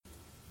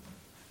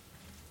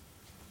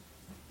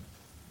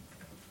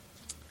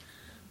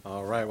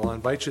All right, well, I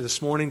invite you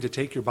this morning to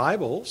take your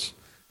Bibles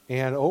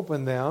and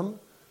open them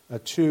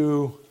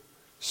to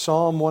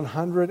Psalm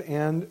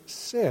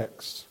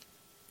 106.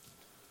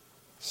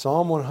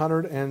 Psalm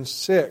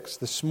 106.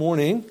 This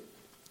morning,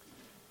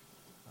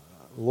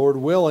 Lord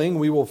willing,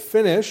 we will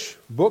finish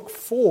Book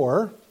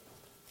 4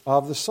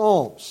 of the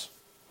Psalms.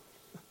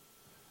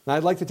 Now,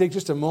 I'd like to take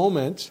just a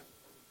moment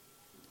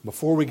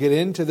before we get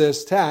into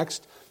this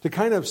text to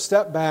kind of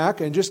step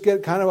back and just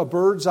get kind of a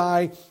bird's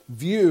eye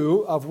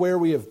view of where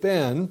we have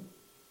been.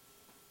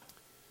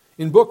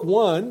 In Book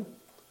 1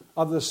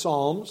 of the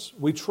Psalms,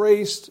 we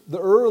traced the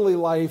early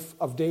life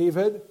of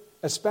David,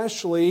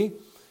 especially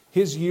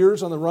his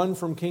years on the run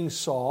from King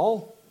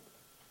Saul.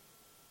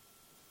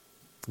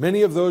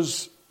 Many of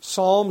those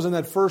psalms in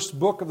that first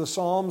book of the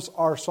Psalms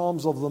are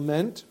psalms of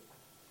lament.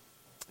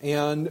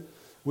 And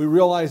we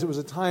realize it was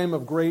a time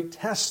of great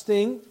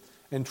testing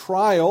and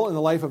trial in the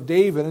life of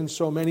David, and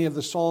so many of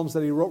the psalms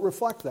that he wrote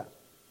reflect that.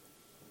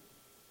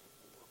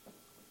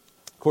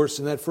 Of course,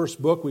 in that first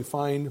book we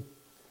find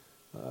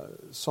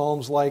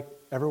psalms like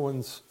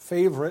everyone's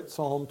favorite,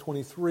 Psalm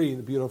 23,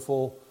 the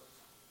beautiful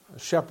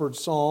shepherd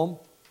psalm,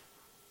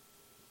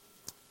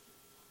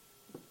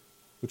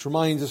 which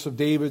reminds us of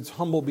David's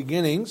humble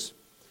beginnings.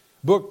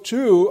 Book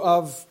 2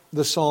 of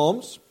the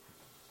Psalms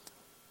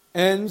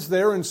ends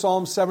there in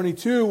Psalm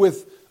 72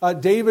 with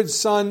David's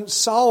son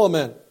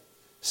Solomon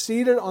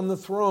seated on the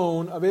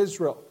throne of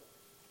Israel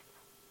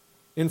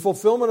in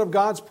fulfillment of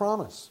God's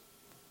promise.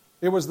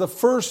 It was the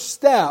first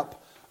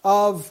step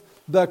of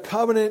the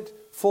covenant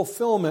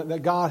fulfillment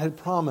that God had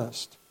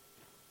promised.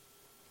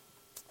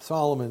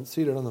 Solomon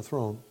seated on the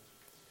throne.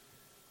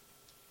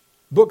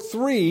 Book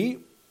 3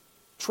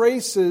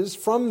 traces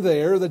from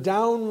there the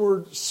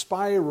downward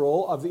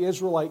spiral of the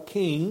Israelite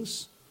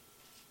kings,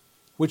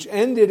 which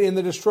ended in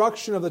the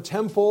destruction of the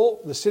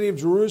temple, the city of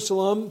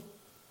Jerusalem,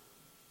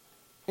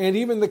 and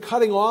even the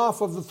cutting off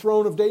of the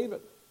throne of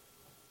David.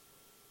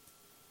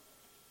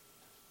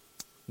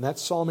 And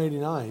that's Psalm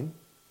 89.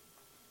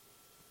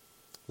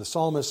 The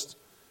psalmist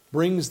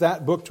brings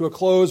that book to a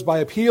close by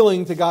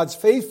appealing to God's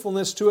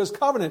faithfulness to His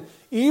covenant,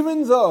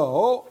 even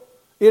though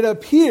it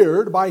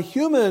appeared by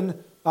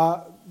human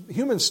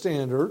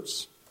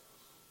standards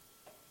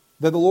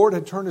that the Lord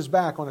had turned His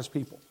back on His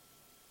people.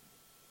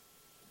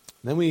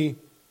 And then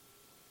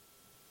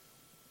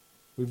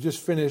we're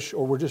just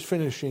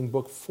finishing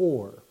Book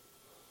 4.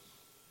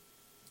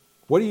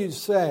 What do you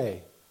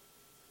say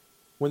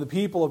when the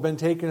people have been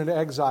taken into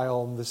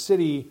exile and the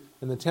city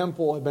and the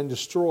temple have been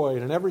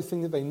destroyed and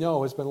everything that they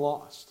know has been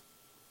lost?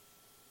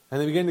 And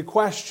they begin to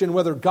question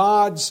whether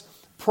God's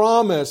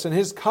promise and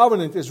His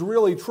covenant is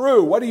really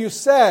true. What do you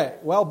say?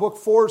 Well, Book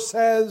 4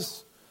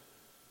 says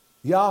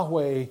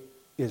Yahweh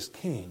is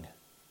king.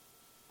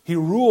 He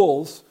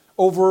rules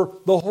over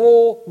the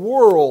whole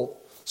world,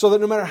 so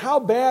that no matter how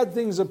bad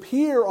things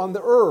appear on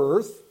the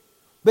earth,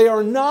 they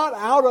are not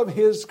out of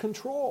His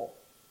control.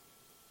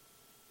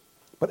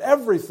 But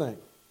everything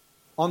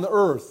on the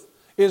earth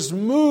is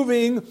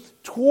moving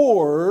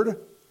toward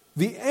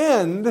the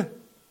end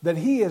that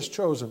He has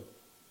chosen.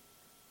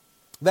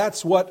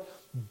 That's what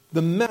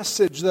the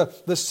message,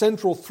 the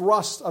central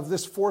thrust of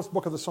this fourth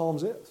book of the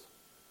Psalms is.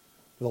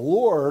 The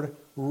Lord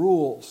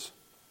rules,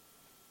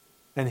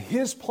 and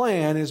His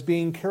plan is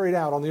being carried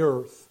out on the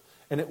earth,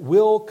 and it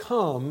will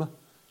come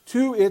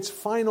to its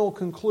final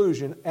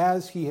conclusion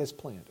as He has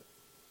planned it.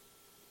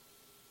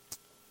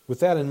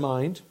 With that in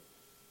mind,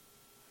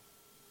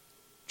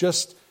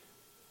 just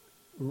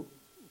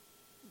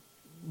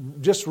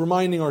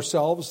reminding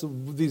ourselves,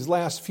 these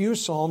last few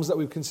Psalms that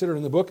we've considered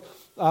in the book,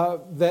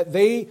 that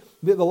the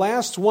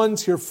last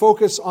ones here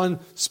focus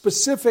on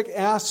specific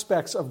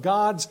aspects of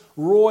God's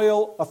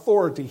royal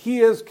authority.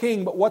 He is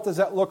king, but what does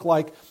that look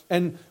like?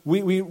 And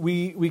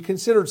we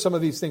considered some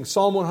of these things.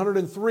 Psalm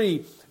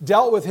 103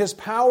 dealt with His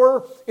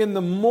power in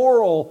the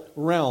moral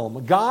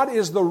realm. God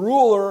is the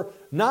ruler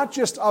not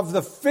just of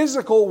the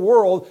physical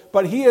world,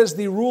 but He is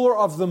the ruler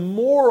of the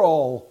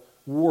moral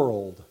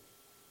world.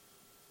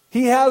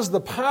 He has the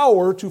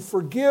power to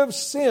forgive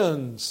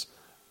sins,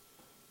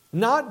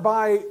 not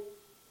by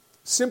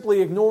simply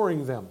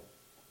ignoring them.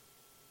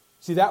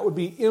 See, that would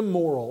be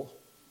immoral.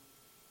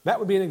 That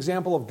would be an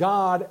example of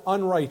God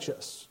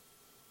unrighteous.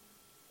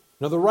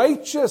 Now, the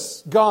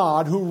righteous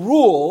God who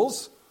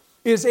rules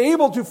is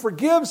able to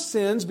forgive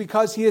sins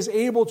because He is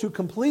able to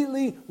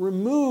completely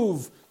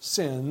remove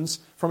sins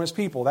from His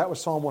people. That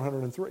was Psalm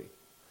 103.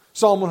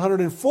 Psalm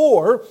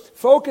 104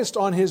 focused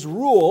on His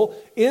rule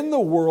in the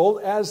world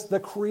as the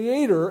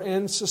creator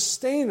and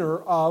sustainer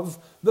of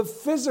the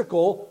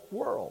physical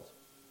world.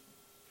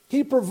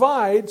 He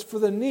provides for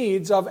the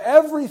needs of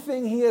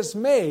everything He has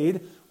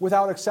made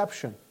without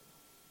exception.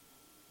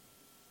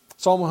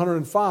 Psalm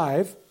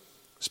 105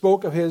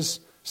 spoke of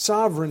His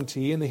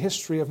sovereignty in the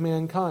history of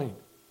mankind,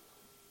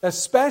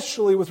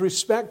 especially with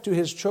respect to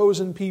His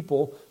chosen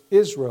people,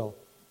 Israel.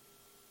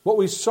 What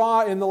we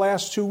saw in the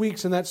last 2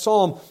 weeks in that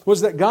psalm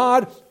was that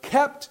God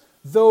kept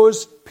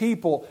those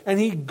people, and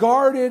He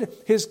guarded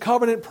His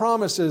covenant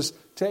promises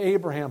to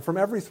Abraham from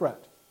every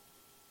threat.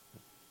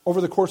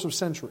 over the course of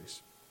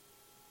centuries.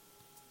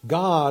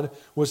 God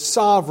was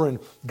sovereign.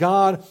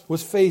 God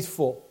was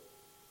faithful.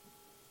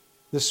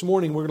 This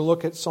morning we're going to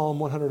look at Psalm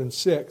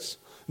 106.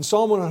 And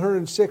Psalm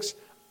 106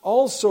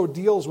 also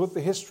deals with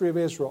the history of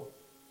Israel.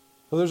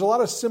 So there's a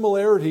lot of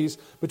similarities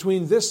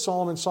between this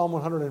psalm and Psalm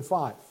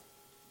 105.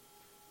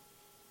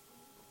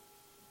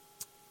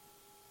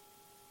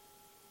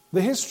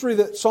 The history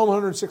that Psalm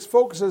 106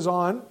 focuses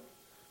on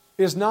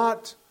is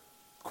not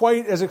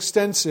quite as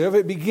extensive.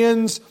 It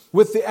begins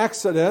with the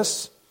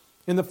Exodus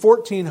in the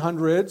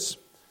 1400s,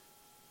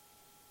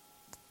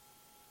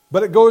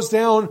 but it goes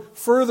down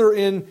further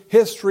in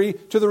history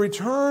to the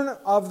return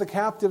of the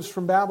captives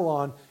from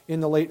Babylon in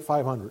the late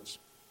 500s.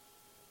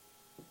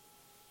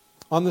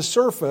 On the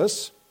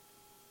surface,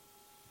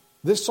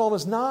 this psalm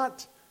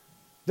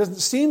doesn't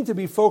seem to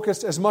be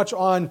focused as much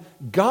on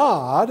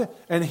God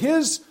and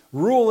His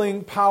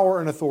ruling power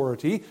and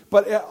authority,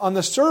 but on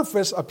the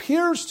surface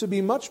appears to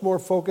be much more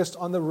focused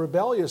on the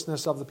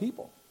rebelliousness of the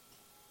people.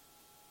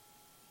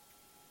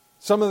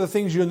 Some of the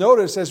things you'll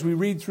notice as we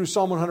read through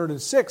Psalm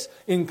 106,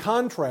 in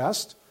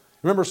contrast,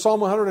 remember Psalm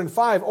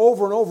 105,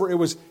 over and over, it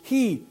was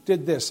He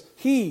did this,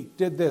 He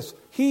did this,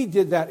 He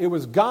did that. It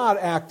was God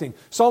acting.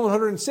 Psalm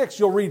 106,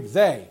 you'll read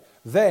they.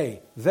 We'll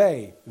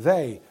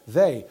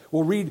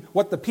read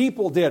what the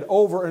people did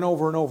over and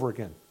over and over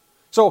again.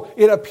 So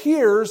it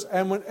appears,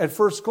 and at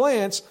first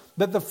glance,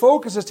 that the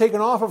focus is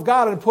taken off of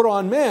God and put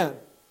on men,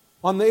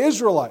 on the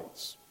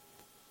Israelites.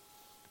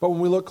 But when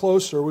we look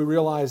closer, we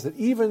realize that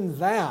even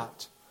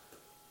that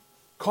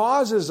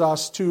causes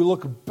us to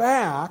look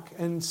back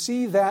and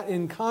see that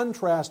in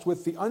contrast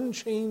with the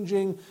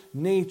unchanging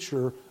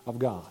nature of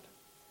God.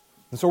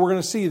 And so we're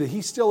going to see that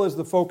He still is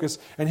the focus,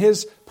 and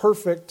His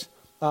perfect,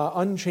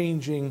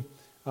 unchanging,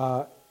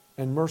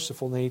 and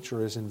merciful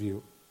nature is in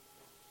view.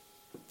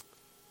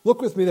 Look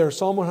with me there,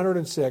 Psalm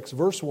 106,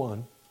 verse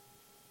 1.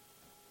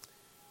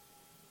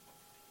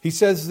 He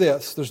says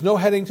this. There's no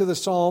heading to the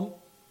psalm,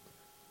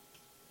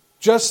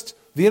 just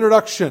the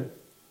introduction.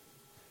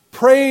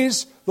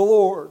 Praise the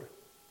Lord.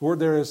 The word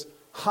there is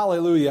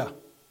hallelujah.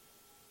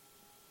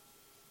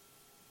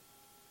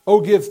 Oh,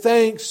 give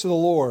thanks to the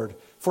Lord,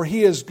 for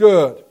He is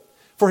good,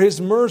 for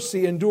His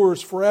mercy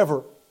endures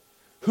forever.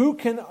 Who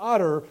can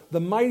utter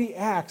the mighty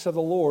acts of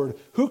the Lord?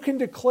 Who can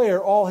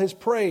declare all His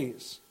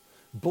praise?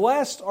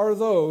 Blessed are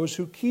those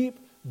who keep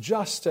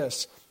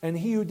justice, and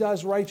he who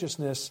does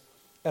righteousness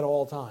at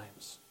all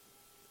times.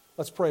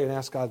 Let's pray and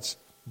ask God's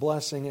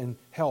blessing and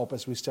help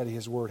as we study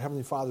His Word.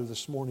 Heavenly Father,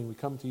 this morning we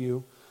come to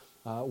You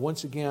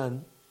once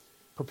again,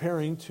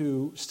 preparing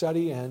to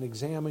study and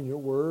examine Your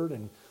Word.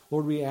 And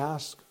Lord, we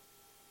ask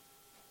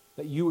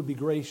that You would be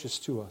gracious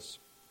to us,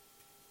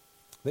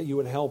 that You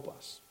would help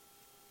us,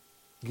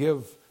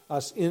 give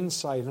us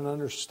insight and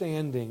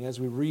understanding as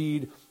we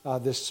read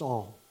this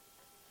psalm.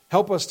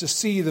 Help us to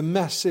see the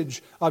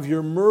message of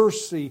Your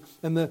mercy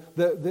and the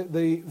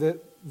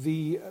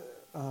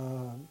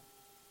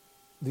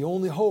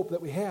only hope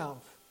that we have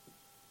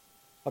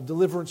of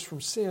deliverance from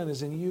sin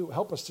is in You.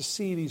 Help us to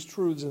see these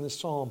truths in this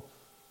psalm.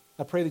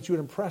 I pray that You would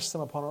impress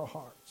them upon our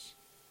hearts.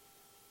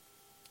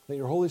 That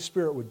Your Holy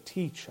Spirit would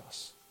teach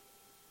us,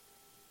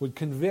 would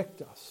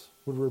convict us,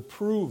 would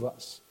reprove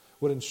us,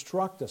 would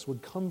instruct us,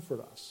 would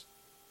comfort us.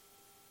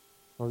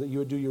 Or that You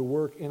would do Your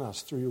work in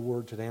us through Your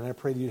Word today. And I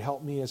pray that You'd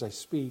help me as I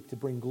speak to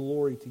bring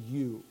glory to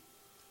You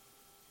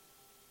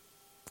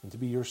and to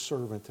be Your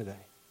servant today.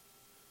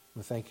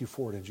 And thank You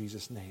for it in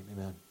Jesus' name.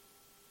 Amen.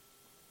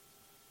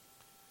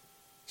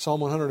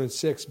 Psalm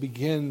 106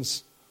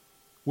 begins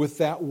with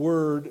that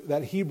word,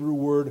 that Hebrew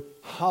word,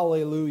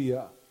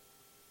 hallelujah.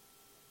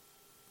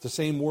 It's the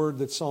same word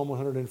that Psalm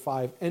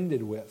 105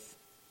 ended with.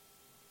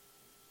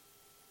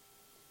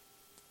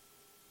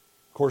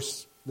 Of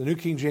course, the New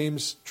King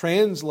James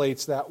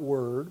translates that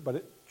word, but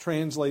it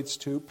translates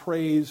to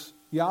praise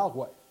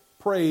Yahweh.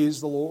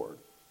 Praise the Lord.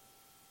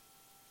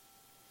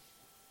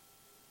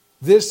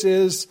 This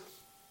is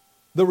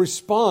the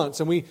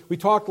response. And we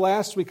talked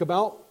last week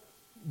about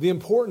the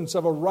importance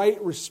of a right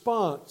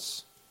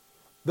response.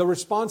 The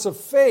response of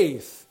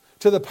faith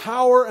to the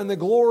power and the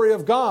glory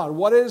of God.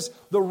 What is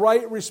the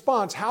right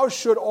response? How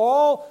should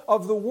all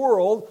of the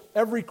world,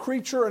 every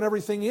creature and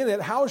everything in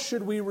it, how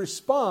should we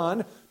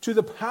respond to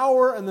the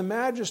power and the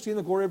majesty and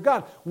the glory of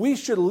God? We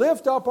should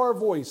lift up our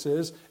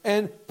voices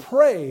and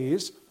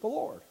praise the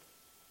Lord.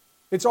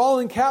 It's all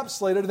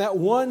encapsulated in that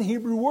one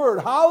Hebrew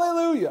word,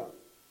 hallelujah.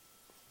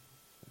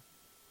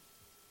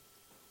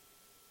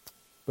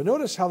 But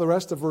notice how the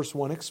rest of verse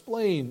 1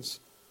 explains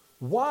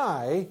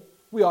why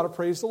we ought to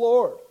praise the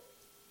Lord.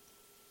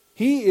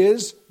 He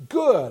is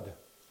good.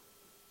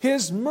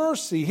 His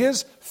mercy,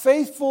 His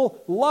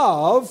faithful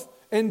love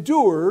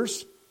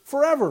endures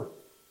forever.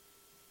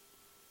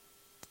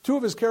 Two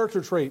of His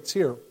character traits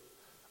here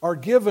are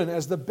given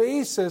as the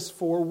basis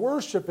for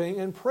worshiping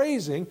and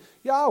praising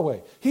Yahweh.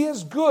 He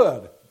is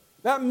good.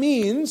 That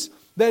means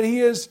that He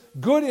is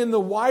good in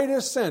the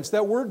widest sense.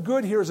 That word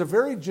good here is a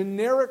very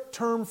generic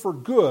term for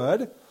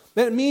good.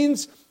 That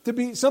means to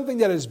be something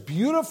that is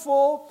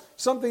beautiful,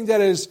 something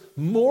that is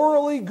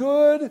morally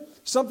good,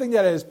 something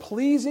that is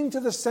pleasing to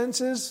the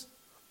senses.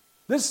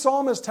 This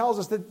psalmist tells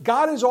us that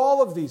God is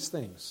all of these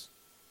things.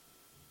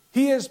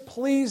 He is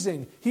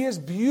pleasing. He is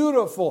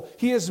beautiful.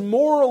 He is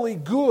morally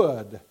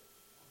good.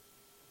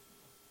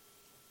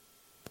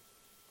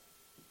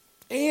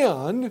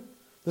 And,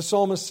 the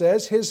psalmist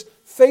says, His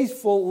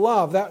faithful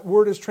love, that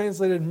word is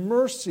translated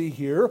mercy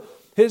here,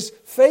 His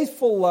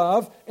faithful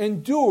love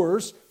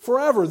endures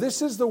forever.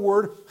 This is the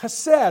word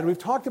hesed. We've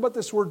talked about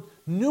this word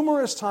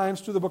numerous times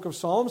through the book of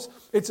Psalms.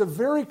 It's a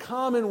very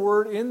common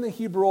word in the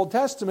Hebrew Old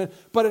Testament,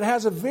 but it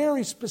has a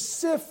very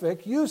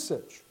specific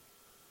usage.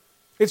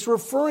 It's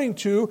referring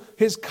to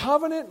His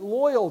covenant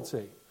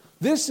loyalty.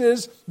 This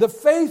is the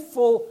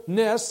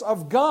faithfulness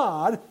of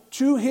God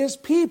to His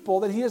people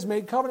that He has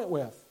made covenant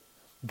with.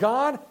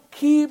 God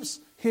keeps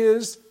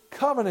His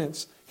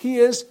covenants. He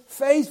is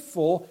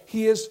faithful.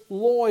 He is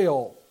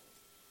loyal.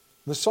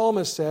 The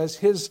psalmist says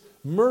His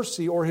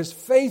mercy or His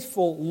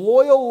faithful,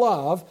 loyal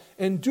love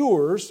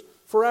endures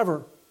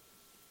forever.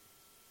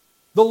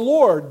 The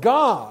Lord,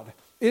 God,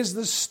 is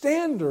the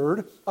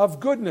standard of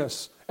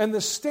goodness and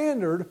the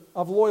standard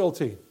of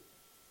loyalty.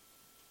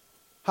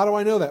 How do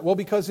I know that? Well,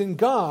 because in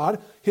God,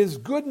 His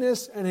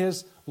goodness and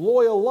His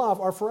loyal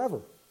love are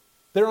forever.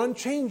 They're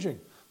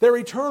unchanging. They're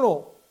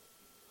eternal.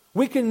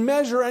 We can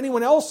measure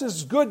anyone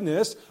else's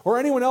goodness or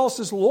anyone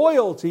else's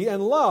loyalty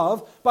and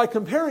love by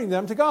comparing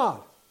them to God.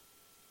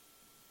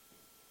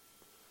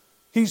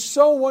 He's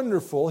so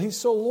wonderful, He's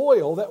so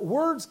loyal, that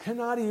words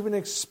cannot even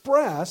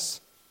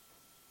express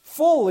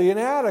fully and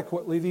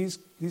adequately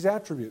these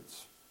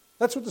attributes.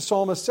 That's what the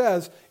psalmist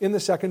says in the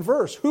second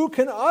verse. Who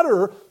can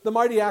utter the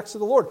mighty acts of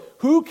the Lord?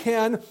 Who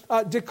can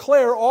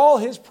declare all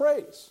His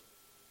praise?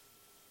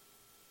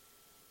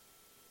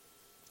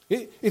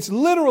 It's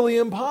literally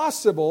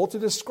impossible to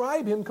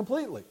describe Him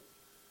completely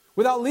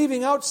without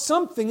leaving out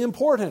something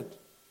important,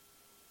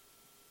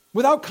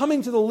 without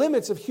coming to the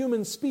limits of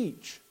human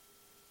speech.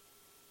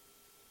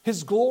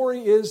 His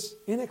glory is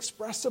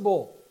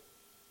inexpressible.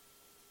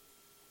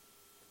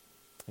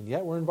 And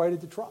yet we're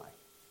invited to try.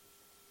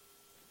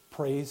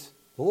 Praise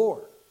the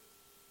Lord.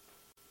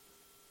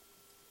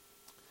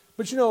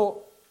 But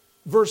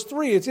verse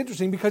 3, it's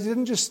interesting because he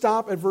didn't just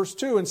stop at verse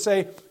 2 and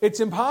say, it's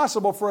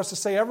impossible for us to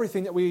say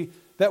everything that we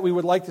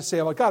would like to say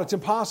about God. It's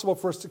impossible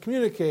for us to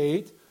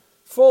communicate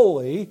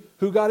fully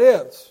who God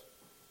is.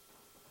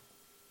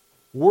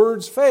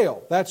 Words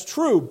fail. That's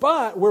true.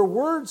 But where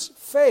words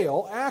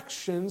fail,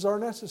 actions are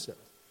necessary.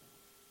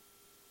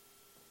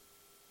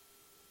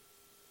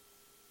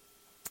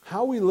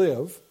 How we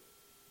live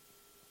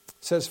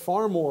says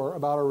far more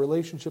about our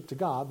relationship to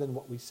God than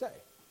what we say.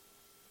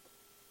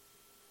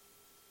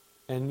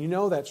 And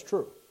that's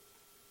true.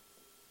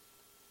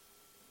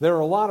 There are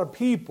a lot of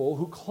people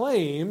who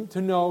claim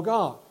to know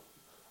God.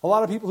 A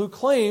lot of people who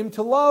claim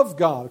to love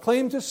God,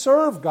 claim to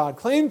serve God,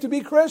 claim to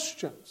be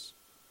Christians.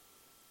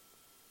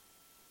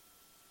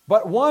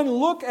 But one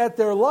look at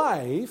their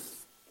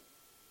life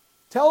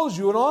tells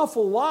you an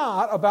awful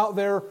lot about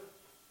their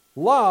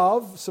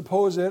love,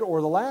 supposed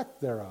or the lack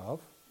thereof,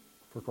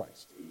 for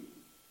Christ.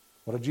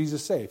 What did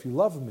Jesus say? If you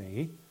love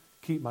me,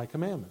 keep my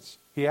commandments.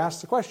 He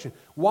asked the question,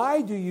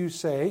 why do you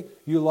say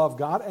you love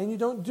God and you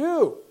don't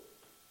do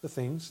the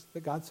things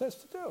that God says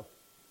to do?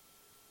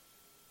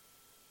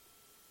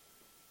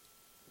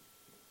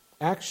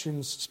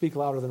 Actions speak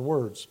louder than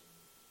words.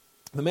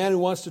 The man who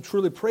wants to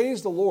truly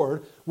praise the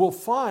Lord will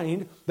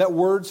find that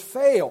words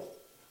fail.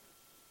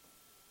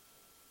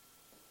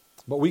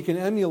 But we can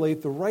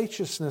emulate the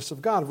righteousness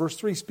of God. Verse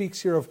 3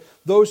 speaks here of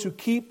those who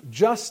keep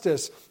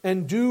justice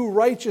and do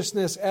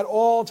righteousness at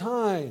all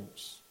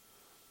times.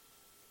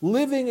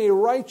 Living a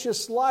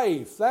righteous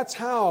life. That's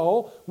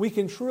how we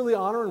can truly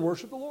honor and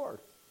worship the Lord.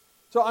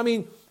 So,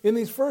 in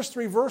these first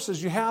 3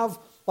 verses, you have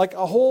like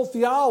a whole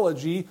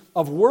theology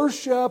of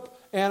worship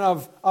and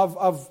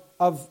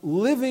of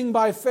living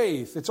by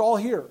faith. It's all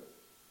here.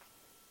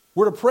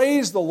 We're to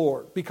praise the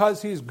Lord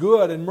because He's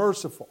good and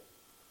merciful.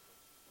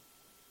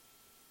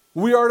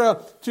 We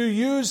are to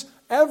use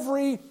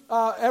every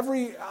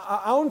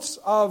ounce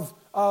of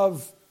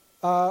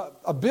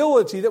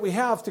ability that we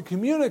have to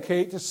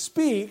communicate, to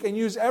speak, and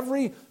use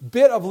every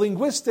bit of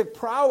linguistic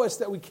prowess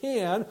that we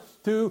can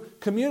to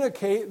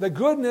communicate the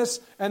goodness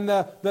and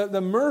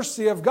the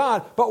mercy of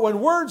God. But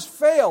when words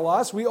fail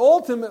us, we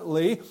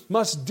ultimately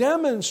must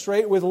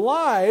demonstrate with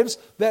lives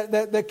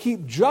that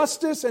keep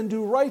justice and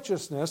do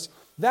righteousness.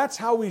 That's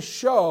how we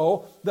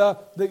show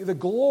the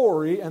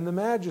glory and the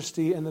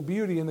majesty and the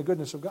beauty and the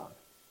goodness of God.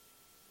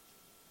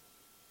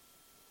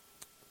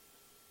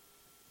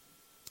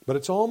 But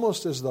it's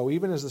almost as though,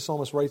 even as the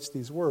psalmist writes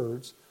these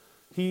words,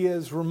 he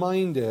is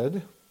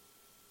reminded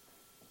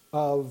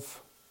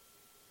of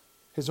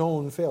his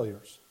own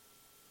failures.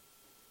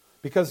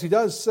 Because he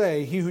does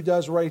say, he who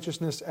does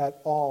righteousness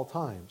at all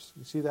times.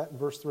 You see that in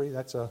verse 3?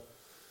 That's a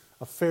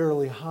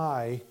fairly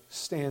high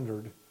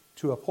standard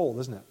to uphold,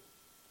 isn't it?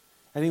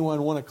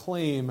 Anyone want to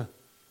claim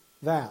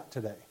that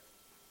today?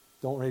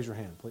 Don't raise your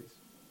hand, please.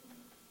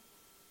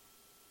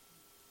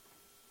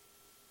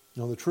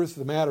 You know, the truth of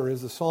the matter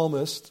is the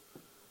psalmist,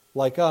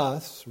 like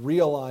us,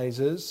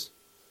 realizes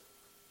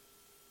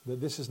that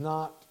this is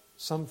not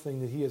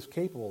something that he is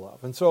capable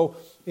of. And so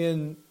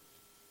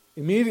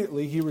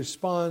immediately he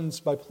responds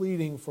by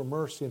pleading for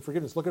mercy and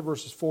forgiveness. Look at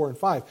verses 4 and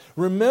 5.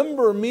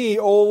 Remember me,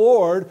 O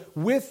Lord,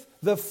 with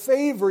the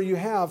favor you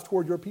have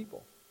toward your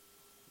people.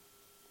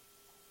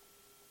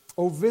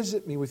 O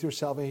visit me with your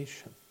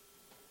salvation,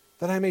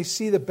 that I may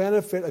see the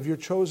benefit of your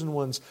chosen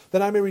ones,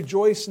 that I may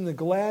rejoice in the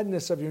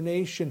gladness of your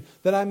nation,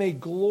 that I may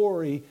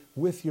glory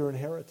with your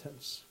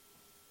inheritance.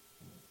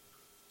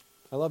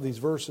 I love these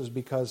verses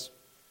because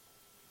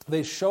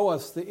they show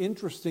us the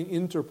interesting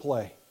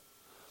interplay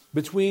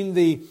between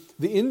the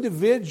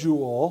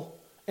individual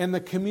and the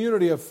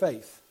community of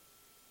faith.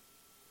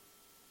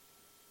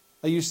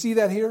 Now you see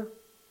that here?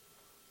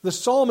 The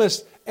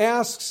psalmist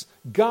asks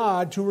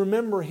God to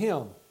remember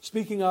him,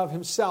 speaking of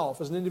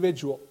himself as an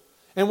individual.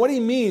 And what he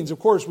means, of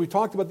course, we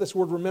talked about this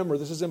word remember.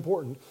 This is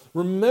important.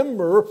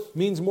 Remember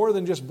means more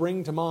than just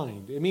bring to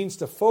mind. It means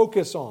to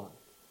focus on.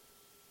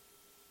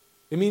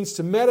 It means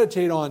to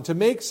meditate on, to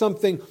make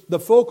something the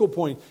focal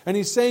point. And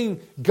he's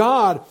saying,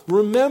 God,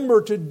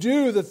 remember to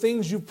do the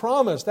things you've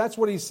promised. That's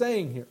what he's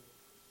saying here.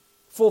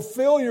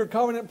 Fulfill your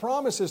covenant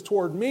promises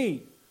toward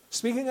me.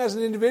 Speaking as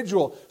an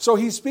individual. So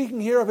he's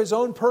speaking here of his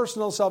own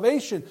personal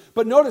salvation.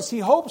 But notice, he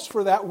hopes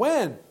for that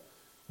when?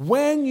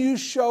 When you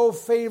show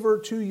favor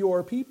to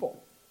your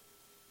people.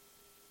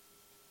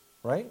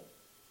 Right?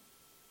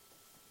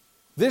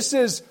 This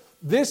is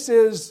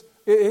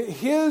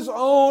his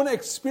own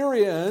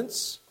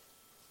experience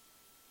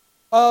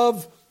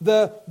of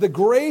the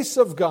grace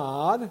of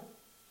God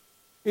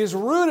is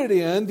rooted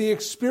in the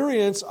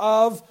experience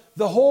of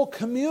the whole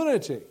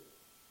community.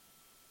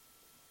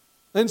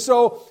 And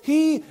so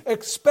he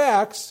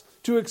expects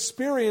to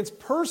experience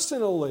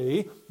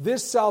personally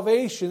this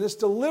salvation, this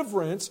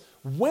deliverance,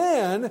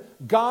 when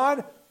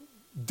God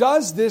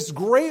does this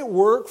great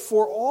work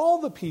for all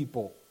the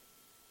people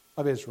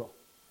of Israel.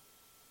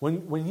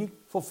 When he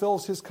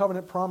fulfills his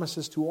covenant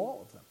promises to all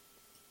of them.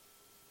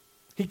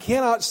 He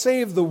cannot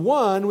save the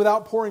one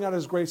without pouring out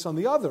his grace on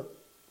the other.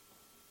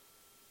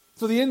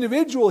 So the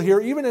individual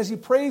here, even as he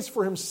prays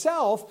for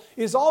himself,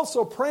 is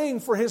also praying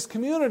for his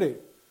community.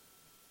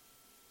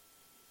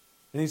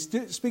 And he's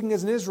speaking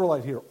as an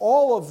Israelite here.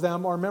 All of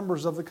them are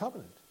members of the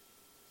covenant.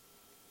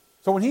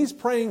 So when he's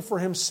praying for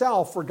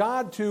himself, for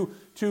God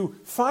to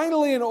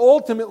finally and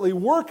ultimately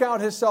work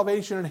out his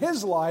salvation in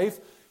his life,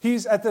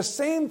 he's at the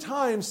same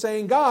time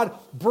saying, God,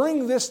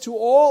 bring this to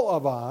all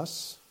of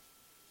us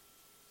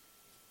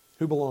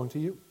who belong to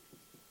you.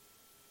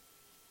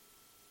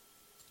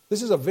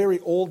 This is a very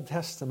Old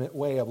Testament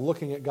way of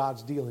looking at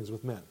God's dealings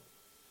with men.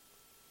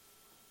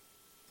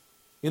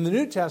 In the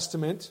New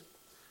Testament,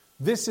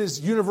 this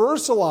is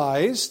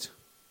universalized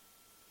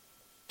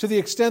to the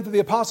extent that the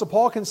Apostle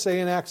Paul can say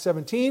in Acts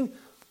 17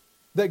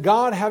 that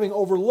God, having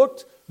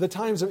overlooked the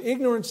times of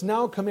ignorance,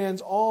 now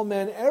commands all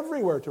men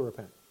everywhere to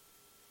repent.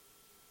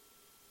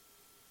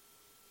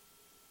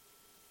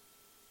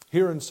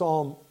 Here in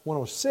Psalm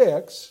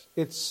 106,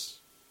 it's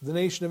the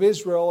nation of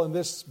Israel and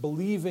this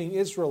believing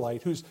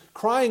Israelite who's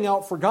crying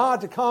out for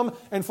God to come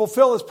and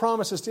fulfill his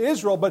promises to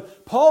Israel.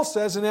 But Paul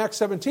says in Acts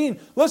 17,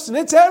 listen,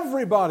 it's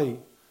everybody.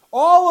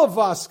 All of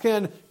us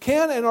can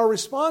and are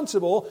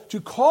responsible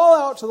to call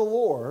out to the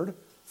Lord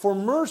for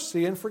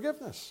mercy and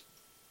forgiveness.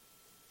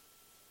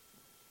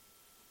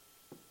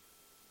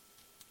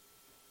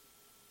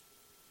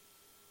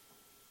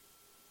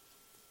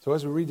 So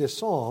as we read this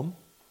psalm,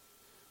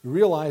 we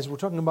realize we're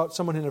talking about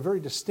someone in a very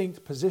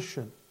distinct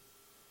position.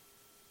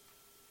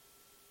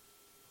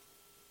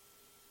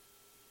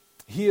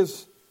 He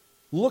is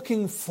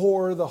looking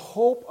for the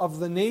hope of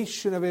the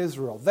nation of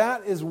Israel.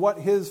 That is what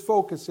his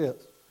focus is.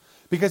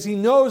 Because he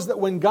knows that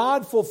when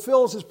God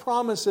fulfills his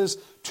promises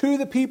to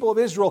the people of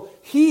Israel,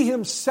 he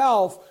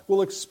himself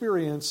will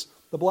experience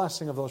the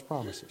blessing of those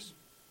promises.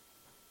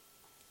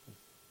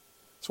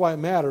 That's why it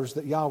matters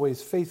that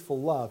Yahweh's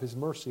faithful love, his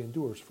mercy,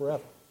 endures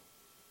forever.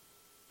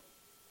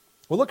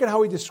 Well, look at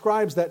how he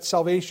describes that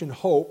salvation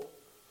hope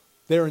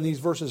there in these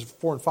verses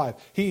 4 and 5.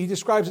 He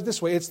describes it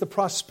this way. It's the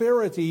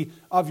prosperity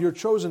of your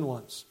chosen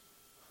ones,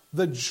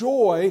 the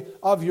joy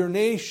of your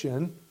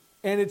nation,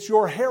 and it's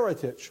your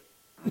heritage.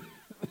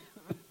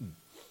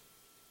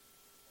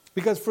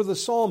 Because for the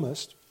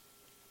psalmist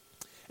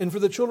and for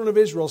the children of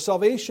Israel,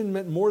 salvation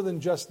meant more than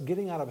just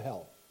getting out of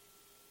hell.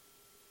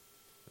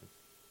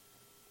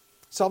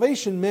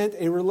 Salvation meant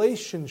a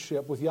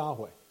relationship with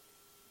Yahweh.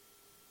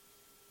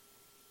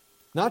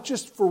 Not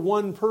just for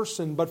one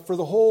person, but for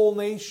the whole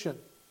nation.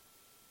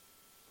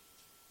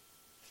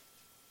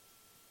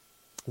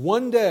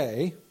 One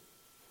day,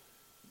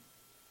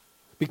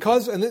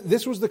 and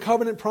this was the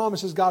covenant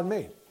promises God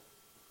made.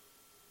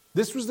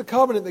 This was the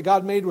covenant that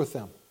God made with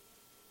them.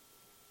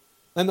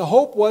 And the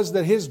hope was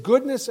that his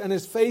goodness and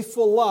his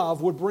faithful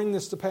love would bring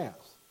this to pass.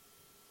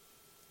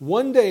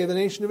 One day the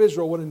nation of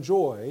Israel would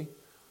enjoy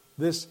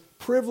this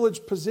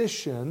privileged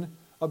position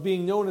of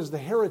being known as the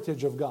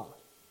heritage of God.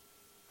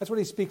 That's what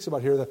he speaks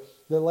about here,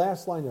 the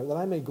last line there, that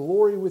I may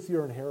glory with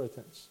your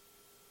inheritance.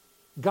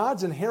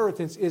 God's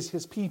inheritance is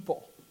His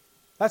people.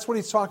 That's what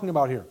he's talking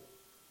about here.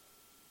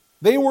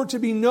 They were to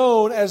be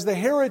known as the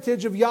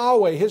heritage of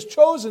Yahweh, His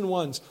chosen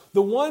ones,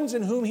 the ones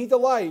in whom He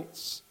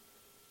delights,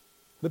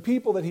 the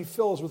people that He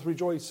fills with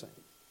rejoicing.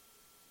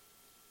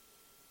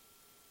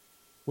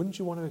 Wouldn't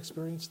you want to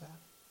experience that?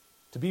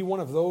 To be one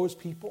of those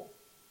people?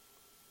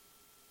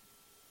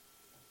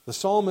 The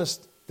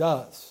psalmist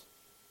does.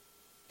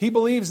 He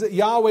believes that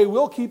Yahweh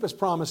will keep His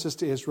promises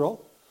to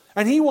Israel,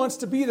 and he wants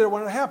to be there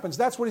when it happens.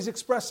 That's what he's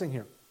expressing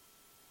here.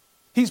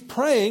 He's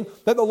praying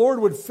that the Lord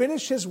would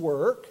finish His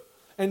work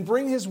and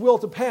bring His will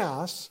to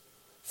pass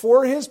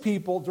for His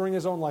people during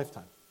His own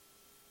lifetime.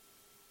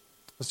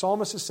 The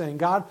psalmist is saying,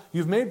 God,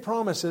 You've made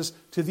promises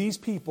to these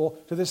people,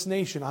 to this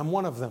nation. I'm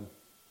one of them.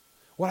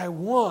 What I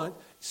want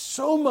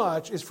so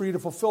much is for You to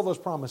fulfill those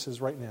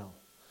promises right now,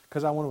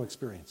 because I want to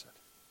experience it.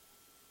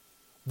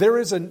 There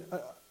is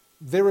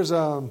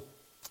a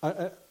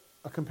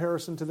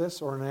comparison to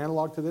this, or an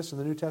analog to this in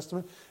the New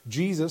Testament.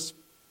 Jesus,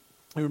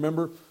 you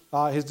remember,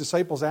 His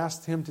disciples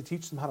asked Him to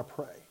teach them how to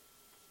pray.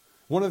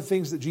 One of the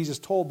things that Jesus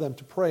told them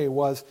to pray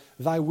was,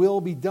 Thy will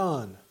be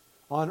done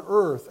on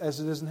earth as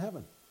it is in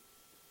heaven.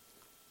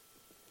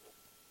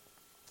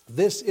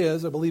 This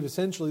is, I believe,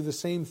 essentially the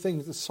same thing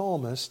that the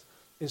psalmist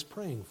is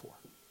praying for.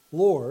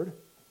 Lord,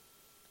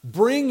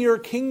 bring Your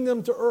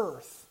kingdom to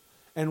earth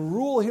and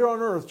rule here on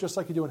earth just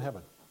like You do in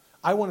heaven.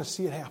 I want to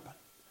see it happen.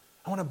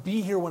 I want to be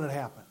here when it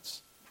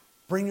happens.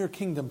 Bring Your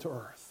kingdom to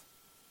earth.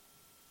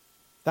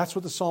 That's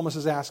what the psalmist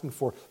is asking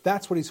for.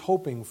 That's what he's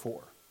hoping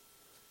for.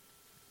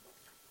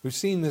 We've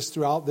seen this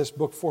throughout this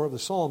book 4 of the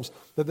Psalms,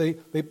 that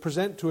they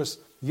present to us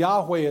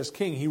Yahweh as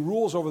king. He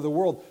rules over the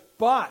world.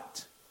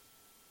 But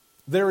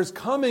there is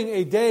coming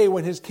a day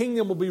when His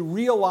kingdom will be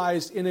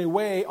realized in a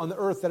way on the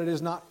earth that it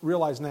is not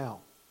realized now.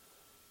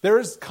 There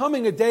is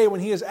coming a day when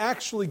He is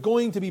actually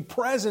going to be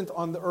present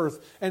on the earth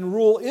and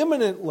rule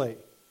imminently.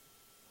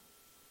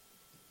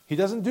 He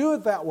doesn't do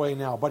it that way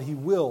now, but He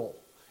will.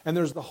 And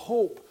there's the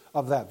hope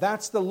of that.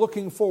 That's the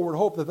looking forward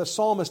hope that the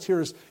psalmist here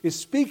is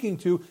speaking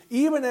to,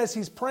 even as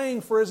he's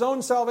praying for his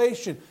own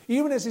salvation,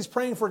 even as he's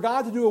praying for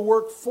God to do a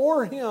work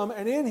for him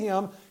and in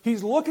him.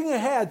 He's looking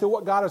ahead to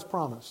what God has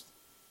promised.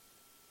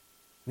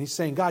 And he's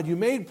saying, God, You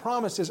made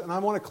promises, and I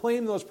want to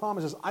claim those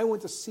promises. I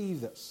want to see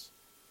this.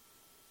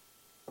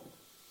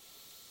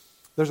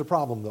 There's a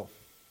problem, though.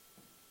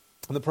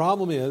 And the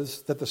problem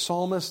is that the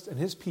psalmist and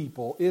his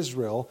people,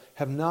 Israel,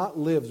 have not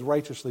lived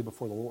righteously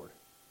before the Lord.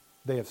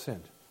 They have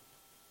sinned.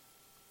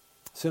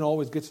 Sin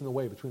always gets in the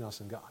way between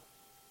us and God.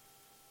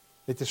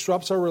 It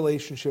disrupts our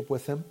relationship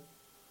with Him.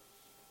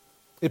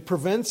 It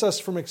prevents us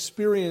from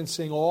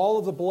experiencing all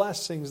of the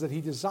blessings that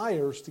He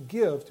desires to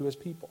give to His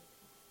people.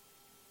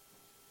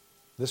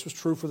 This was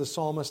true for the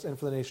psalmist and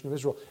for the nation of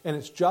Israel. And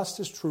it's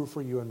just as true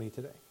for you and me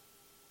today.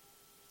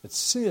 That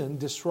sin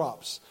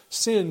disrupts.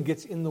 Sin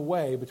gets in the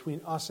way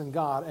between us and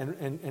God,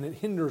 and it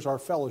hinders our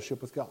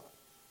fellowship with God.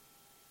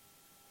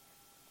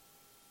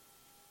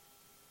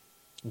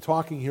 I'm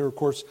talking here, of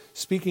course,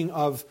 speaking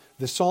of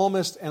the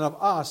psalmist and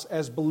of us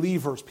as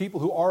believers, people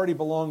who already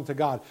belong to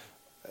God.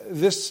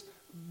 This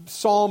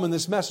psalm and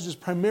this message is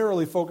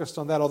primarily focused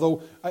on that,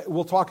 although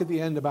we'll talk at the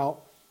end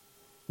about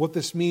what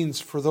this means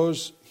for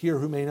those here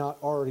who may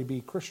not already be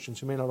Christians,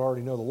 who may not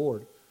already know the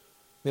Lord,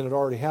 may not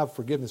already have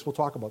forgiveness. We'll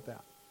talk about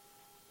that.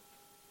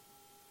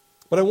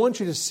 But I want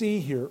you to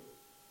see here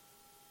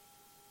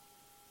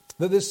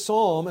that this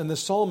psalm and the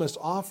psalmist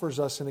offers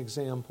us an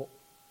example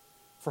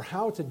for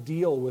how to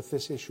deal with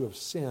this issue of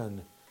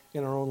sin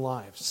in our own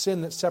lives.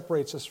 Sin that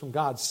separates us from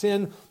God.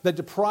 Sin that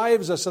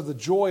deprives us of the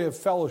joy of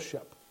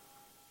fellowship.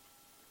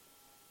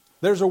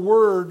 There's a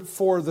word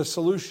for the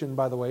solution,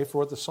 by the way, for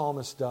what the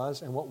psalmist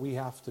does and what we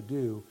have to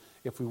do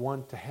if we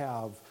want to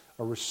have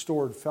a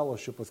restored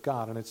fellowship with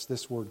God, and it's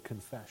this word,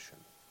 confession.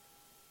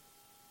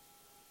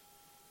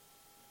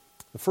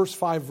 The first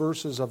 5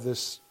 verses of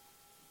this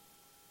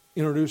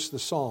introduce the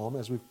psalm,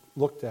 as we've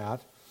looked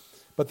at,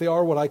 but they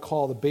are what I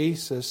call the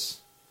basis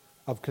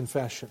of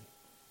confession.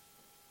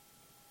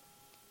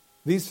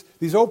 These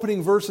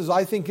opening verses,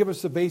 I think, give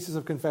us the basis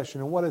of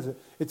confession. And what is it?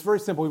 It's very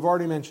simple. We've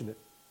already mentioned it.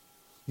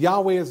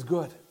 Yahweh is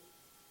good.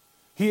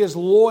 He is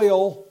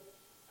loyal,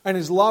 and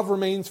His love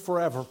remains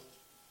forever.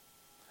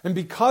 And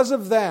because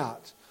of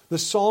that, the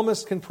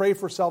psalmist can pray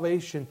for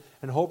salvation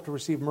and hope to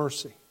receive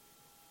mercy.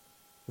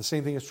 The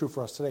same thing is true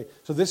for us today.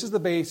 So this is the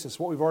basis,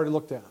 what we've already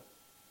looked at.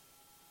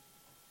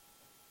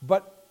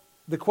 But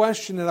the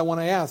question that I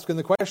want to ask, and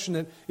the question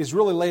that is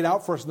really laid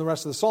out for us in the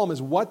rest of the psalm,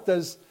 is what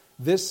does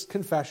this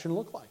confession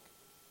look like?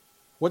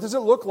 What does it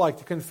look like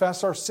to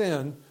confess our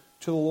sin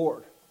to the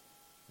Lord?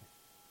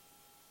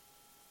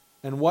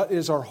 And what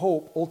is our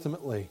hope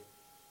ultimately?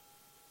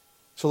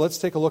 So let's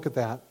take a look at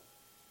that.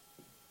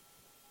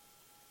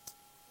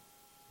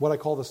 What I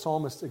call the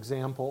psalmist's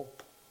example.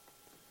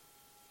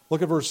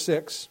 Look at verse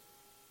 6.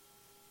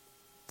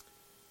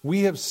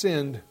 We have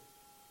sinned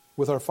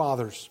with our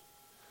fathers.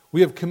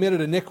 We have committed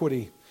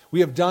iniquity. We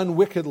have done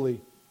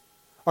wickedly.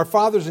 Our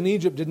fathers in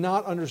Egypt did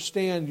not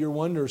understand your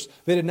wonders.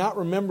 They did not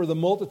remember the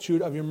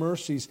multitude of your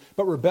mercies,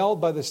 but rebelled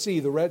by the sea,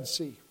 the Red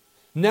Sea.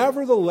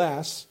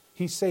 Nevertheless,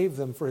 he saved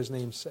them for his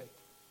name's sake,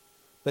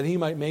 that he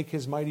might make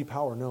his mighty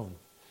power known.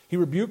 He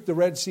rebuked the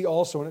Red Sea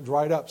also, and it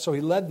dried up. So he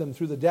led them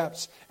through the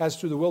depths as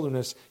through the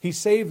wilderness. He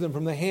saved them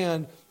from the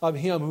hand of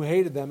him who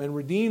hated them, and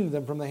redeemed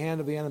them from the hand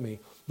of the enemy.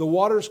 The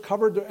waters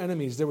covered their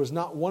enemies. There was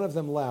not one of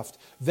them left.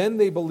 Then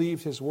they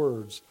believed his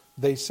words.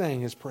 They sang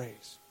his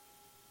praise.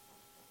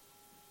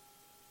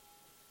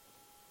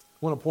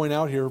 I want to point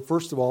out here,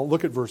 first of all,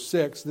 look at verse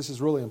 6. This is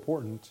really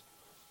important.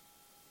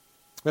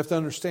 We have to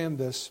understand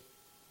this,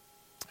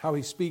 how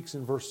he speaks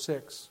in verse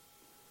 6.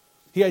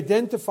 He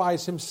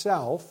identifies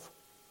himself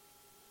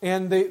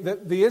and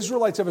the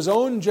Israelites of his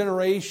own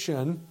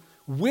generation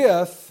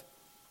with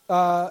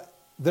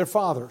their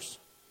fathers,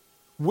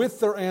 with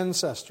their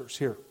ancestors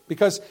here.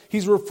 Because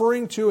he's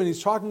referring to and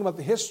he's talking about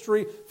the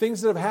history,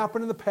 things that have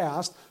happened in the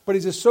past, but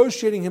he's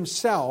associating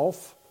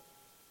himself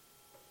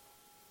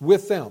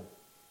with them.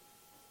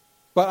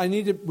 But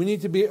we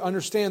need to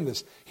understand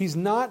this. He's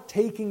not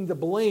taking the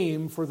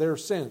blame for their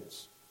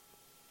sins.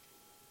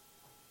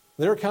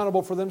 They're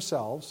accountable for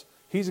themselves.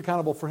 He's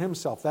accountable for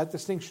himself. That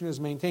distinction is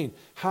maintained.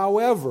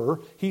 However,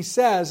 he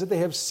says that they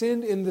have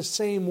sinned in the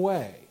same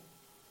way.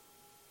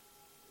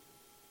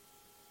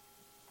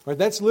 Right?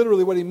 That's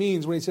literally what he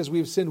means when he says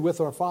we've sinned with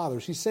our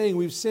fathers. He's saying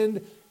we've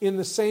sinned in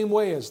the same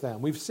way as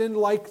them. We've sinned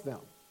like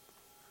them.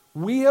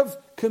 We have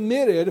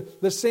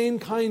committed the same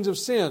kinds of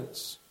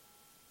sins.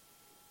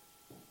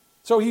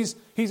 So he's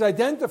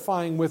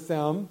identifying with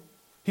them.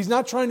 He's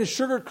not trying to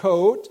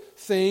sugarcoat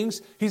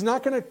things. He's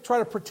not going to try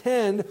to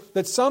pretend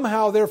that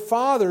somehow their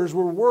fathers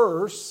were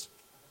worse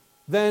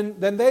than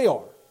they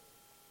are.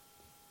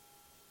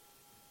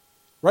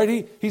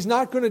 Right? He's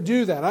not going to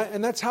do that.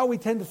 And that's how we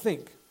tend to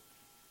think.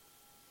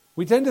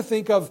 We tend to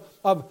think of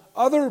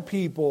other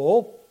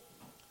people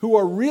who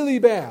are really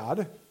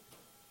bad,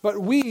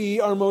 but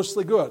we are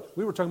mostly good.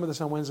 We were talking about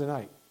this on Wednesday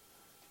night,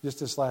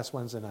 just this last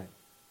Wednesday night.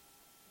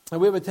 And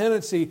we have a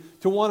tendency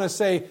to want to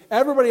say,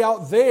 everybody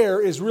out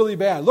there is really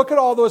bad. Look at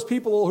all those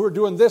people who are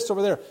doing this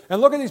over there. And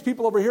look at these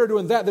people over here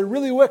doing that. They're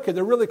really wicked.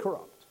 They're really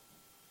corrupt.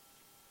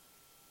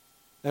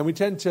 And we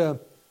tend to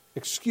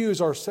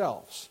excuse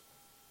ourselves.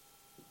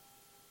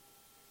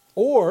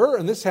 Or,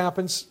 and this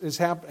is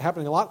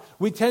happening a lot,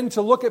 we tend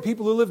to look at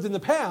people who lived in the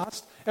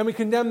past and we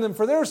condemn them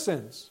for their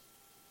sins.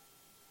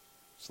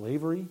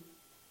 Slavery.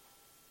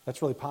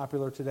 That's really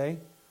popular today.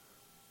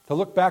 To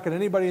look back at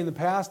anybody in the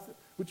past,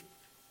 which,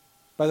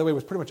 by the way,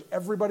 was pretty much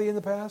everybody in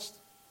the past.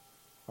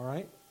 All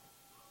right?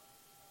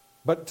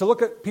 But to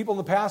look at people in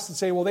the past and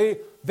say, well,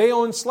 they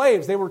owned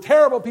slaves. They were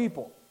terrible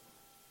people.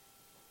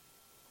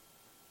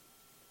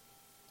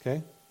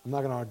 Okay? I'm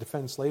not going to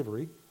defend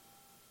slavery.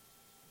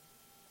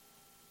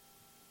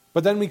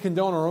 But then we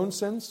condone our own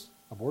sins.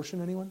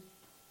 Abortion, anyone?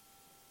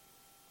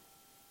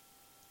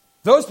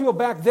 Those people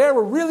back there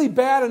were really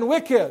bad and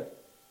wicked.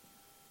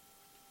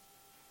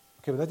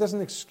 Okay, but that doesn't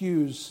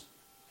excuse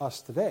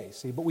us today,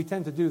 see? But we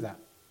tend to do that.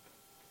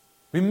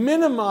 We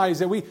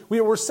minimize it.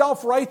 We're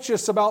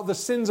self-righteous about the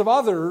sins of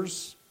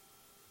others,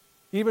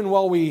 even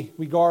while we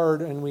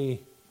guard and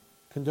we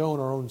condone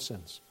our own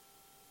sins.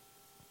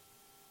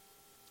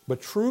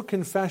 But true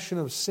confession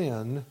of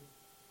sin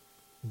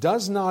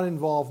does not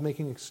involve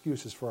making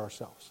excuses for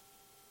ourselves.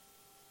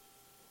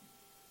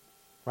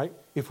 Right?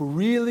 If we're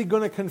really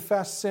going to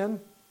confess sin,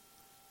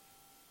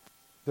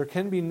 there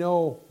can be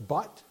no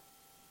but,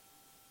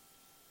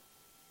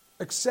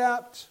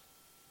 except,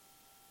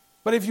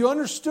 but if you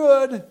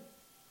understood,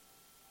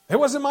 it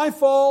wasn't my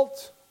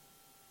fault.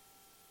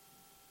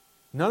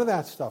 None of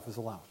that stuff is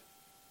allowed.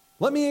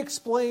 Let me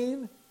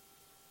explain.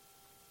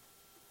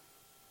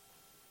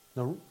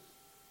 No,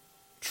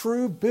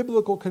 true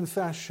biblical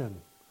confession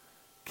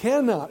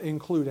cannot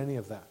include any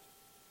of that.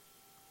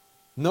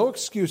 No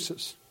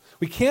excuses.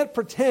 We can't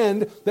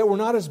pretend that we're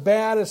not as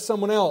bad as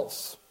someone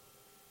else.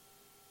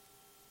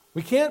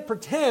 We can't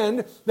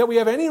pretend that we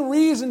have any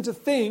reason to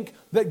think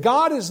that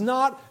God is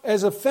not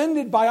as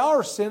offended by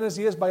our sin as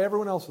He is by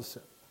everyone else's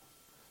sin.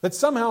 That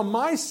somehow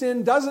my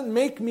sin doesn't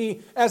make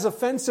me as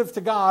offensive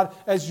to God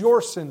as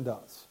your sin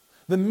does.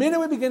 The minute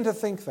we begin to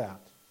think that,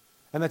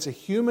 and that's a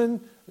human,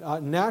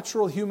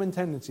 natural human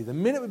tendency, the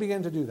minute we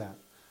begin to do that,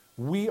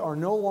 we are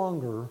no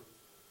longer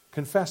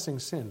confessing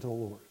sin to the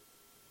Lord.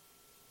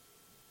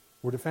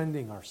 We're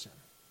defending our sin.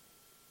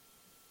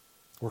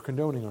 We're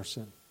condoning our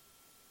sin.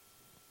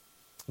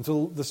 And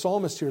so the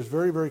psalmist here is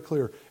very, very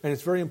clear, and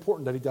it's very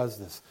important that he does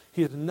this.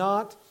 He is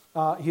not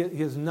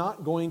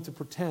going to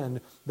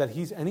pretend that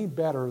he's any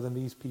better than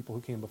these people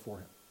who came before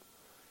him.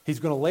 He's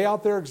going to lay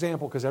out their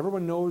example because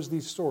everyone knows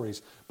these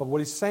stories. But what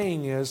he's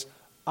saying is,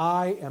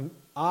 I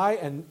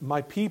and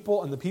my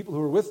people and the people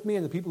who are with me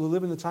and the people who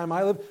live in the time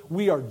I live,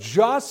 we are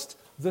just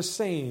the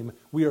same.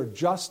 We are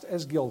just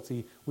as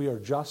guilty. We are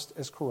just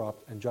as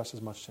corrupt and just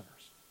as much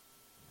sinners.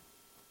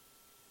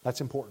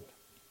 That's important.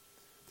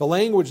 The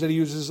language that he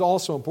uses is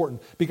also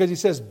important because he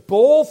says,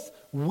 both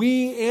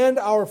we and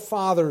our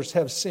fathers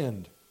have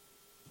sinned.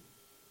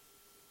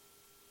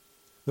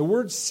 The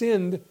word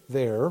sinned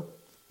there,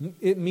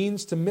 it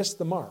means to miss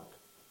the mark.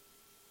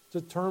 It's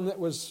a term that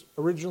was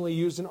originally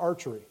used in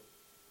archery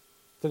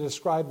to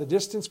describe the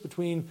distance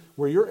between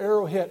where your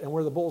arrow hit and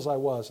where the bullseye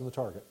was in the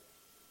target.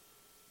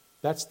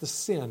 That's the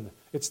sin.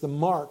 It's the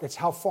mark. It's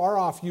how far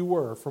off you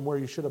were from where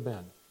you should have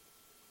been.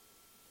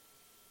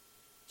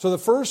 So the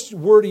first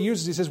word he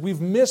uses, he says, we've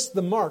missed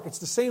the mark. It's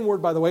the same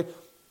word, by the way.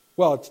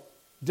 Well, it's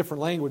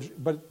different language,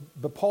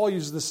 but Paul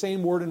uses the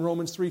same word in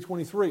Romans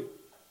 3:23.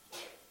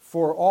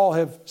 For all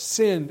have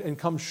sinned and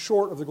come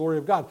short of the glory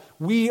of God.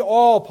 We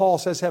all, Paul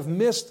says, have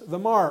missed the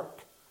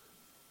mark.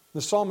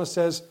 The psalmist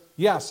says,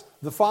 yes,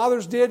 the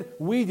fathers did,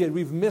 we did.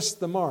 We've missed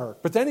the mark.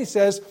 But then he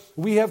says,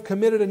 we have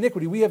committed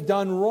iniquity. We have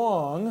done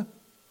wrong,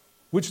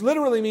 which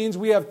literally means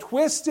we have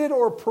twisted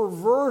or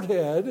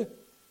perverted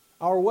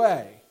our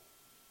way.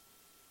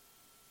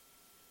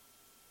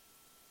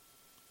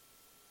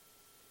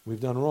 We've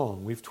done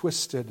wrong. We've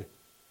twisted.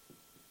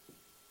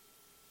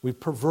 We've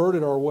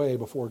perverted our way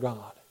before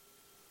God.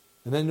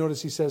 And then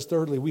notice he says,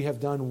 thirdly, we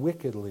have done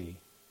wickedly.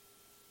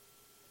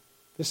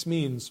 This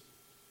means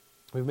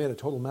we've made a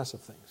total mess of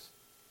things.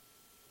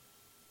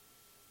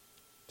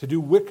 To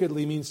do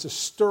wickedly means to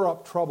stir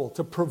up trouble,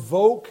 to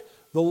provoke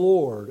the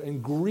Lord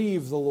and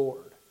grieve the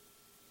Lord.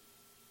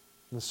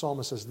 And the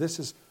psalmist says, this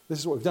is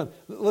what we've done.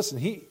 Listen,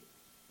 he's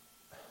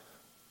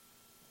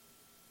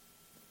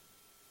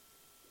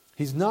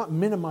not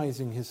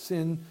minimizing his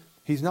sin.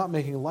 He's not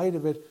making light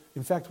of it.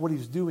 In fact, what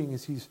he's doing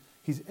is he's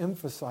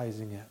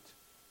emphasizing it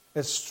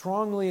as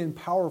strongly and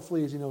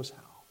powerfully as he knows how.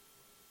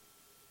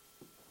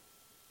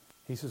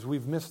 He says,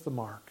 we've missed the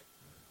mark.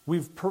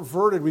 We've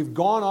perverted. We've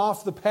gone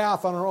off the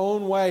path on our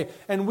own way.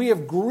 And we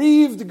have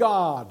grieved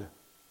God.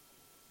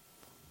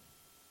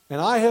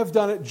 And I have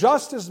done it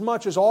just as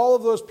much as all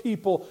of those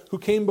people who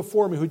came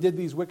before me who did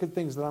these wicked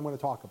things that I'm going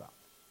to talk about.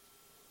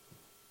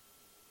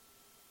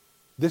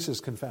 This is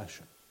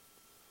confession.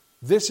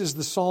 This is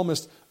the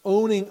psalmist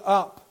owning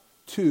up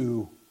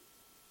to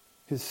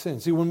his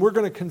sins. See, when we're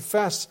going to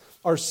confess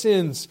our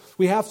sins,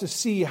 we have to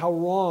see how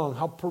wrong,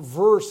 how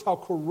perverse, how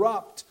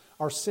corrupt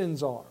our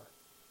sins are.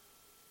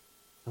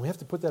 And we have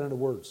to put that into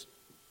words.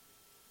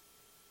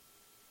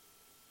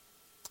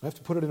 We have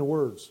to put it into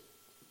words.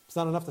 It's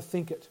not enough to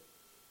think it.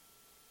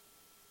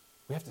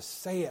 We have to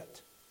say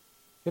it.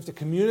 We have to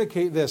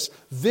communicate this.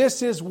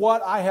 This is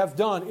what I have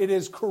done. It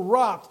is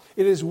corrupt.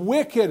 It is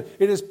wicked.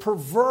 It is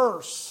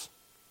perverse.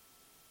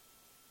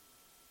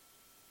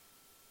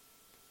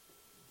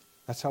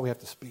 That's how we have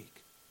to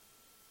speak.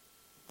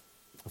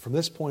 From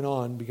this point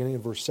on, beginning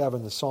in verse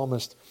 7, the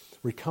psalmist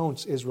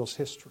recounts Israel's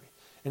history.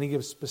 And he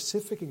gives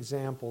specific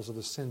examples of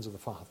the sins of the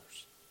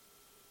fathers.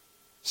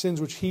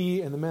 Sins which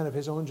he and the men of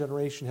his own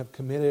generation have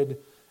committed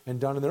and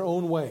done in their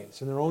own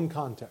ways, in their own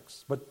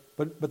contexts. But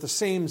the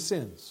same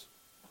sins.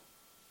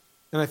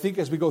 And I think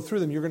as we go through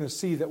them, you're going to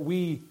see that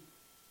we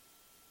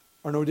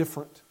are no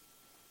different.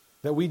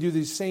 That we do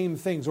these same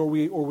things, or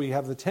we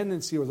have the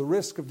tendency or the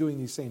risk of doing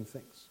these same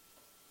things.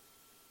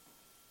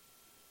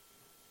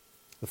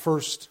 The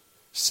first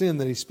sin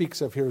that he speaks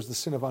of here is the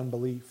sin of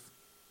unbelief.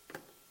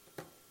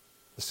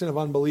 The sin of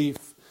unbelief.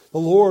 The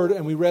Lord,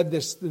 and we read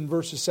this in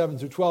verses 7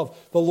 through 12,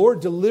 the Lord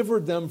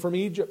delivered them from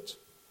Egypt,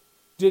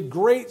 did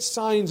great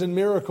signs and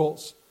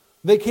miracles.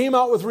 They came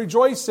out with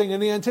rejoicing in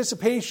the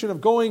anticipation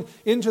of going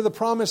into the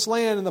promised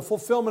land and the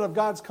fulfillment of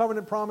God's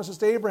covenant promises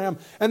to Abraham.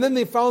 And then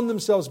they found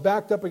themselves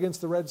backed up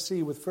against the Red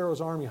Sea with Pharaoh's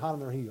army hot on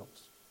their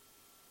heels.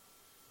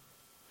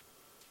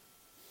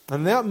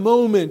 And that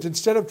moment,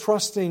 instead of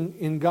trusting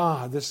in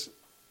God, this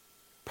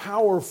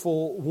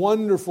powerful,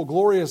 wonderful,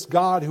 glorious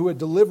God who had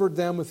delivered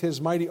them with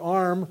his mighty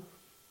arm,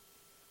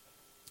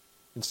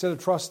 instead of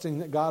trusting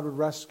that God would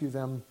rescue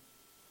them,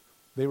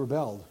 they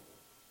rebelled.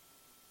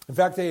 In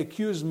fact, they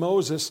accused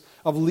Moses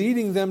of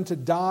leading them to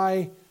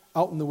die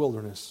out in the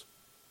wilderness.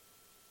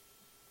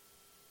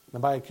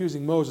 And by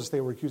accusing Moses,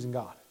 they were accusing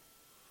God.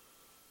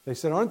 They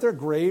said, aren't there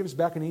graves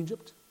back in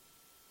Egypt?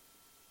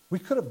 We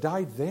could have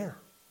died there.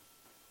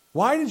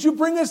 Why did you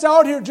bring us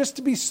out here just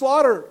to be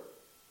slaughtered?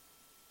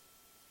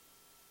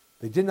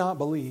 They did not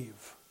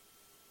believe,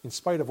 in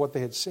spite of what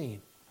they had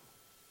seen.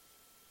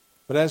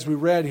 But as we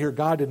read here,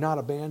 God did not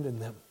abandon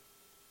them.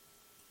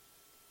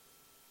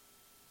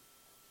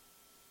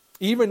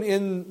 Even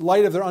in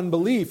light of their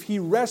unbelief, he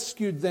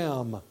rescued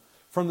them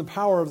from the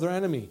power of their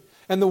enemy.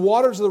 And the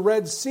waters of the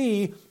Red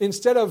Sea,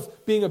 instead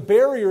of being a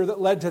barrier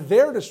that led to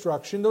their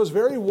destruction, those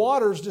very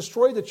waters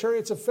destroyed the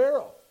chariots of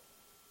Pharaoh.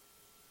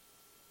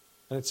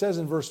 And it says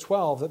in verse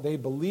 12 that they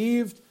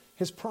believed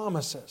his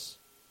promises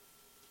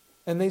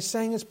and they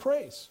sang his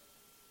praise.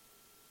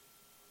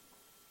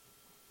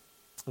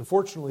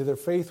 Unfortunately, their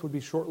faith would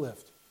be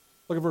short-lived.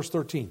 Look at verse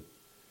 13.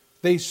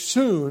 They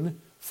soon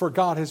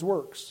forgot his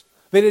works.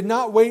 They did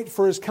not wait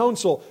for his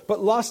counsel,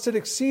 but lusted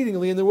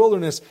exceedingly in the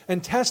wilderness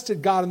and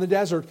tested God in the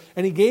desert.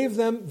 And he gave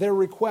them their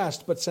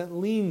request, but sent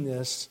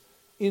leanness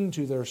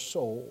into their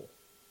soul.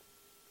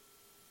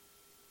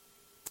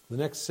 The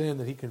next sin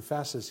that he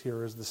confesses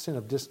here is the sin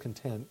of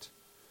discontent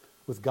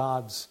with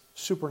God's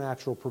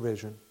supernatural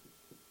provision.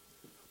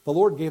 The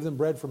Lord gave them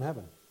bread from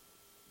heaven.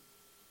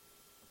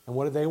 And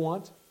what did they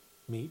want?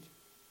 Meat.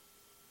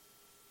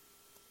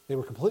 They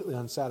were completely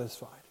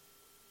unsatisfied.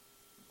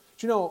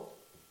 But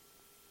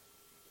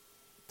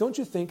don't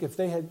you think if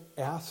they had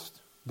asked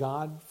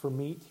God for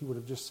meat, he would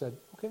have just said,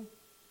 okay,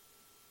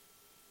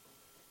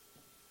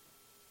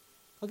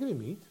 I'll give you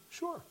meat.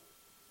 Sure.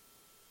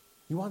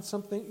 You want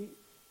something?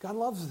 God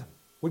loves them.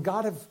 Would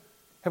God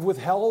have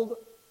withheld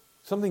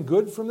something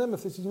good from them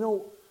if they said,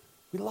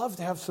 we love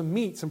to have some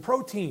meat, some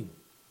protein.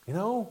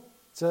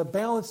 It's a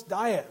balanced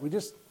diet.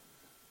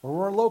 Or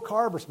we're low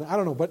carb or something. I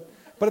don't know. But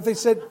if they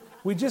said,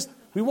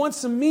 we want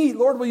some meat,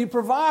 Lord, will you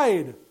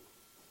provide?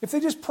 If they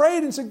just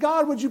prayed and said,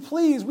 God, would you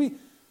please? We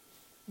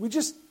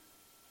just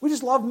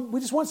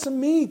want some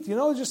meat.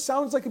 It just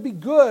sounds like it'd be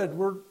good.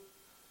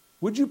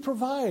 Would you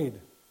provide?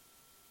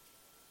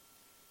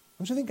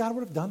 Don't you think God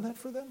would have done that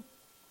for them?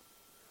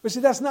 But see,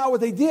 that's not what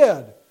they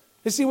did.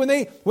 You see, when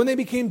they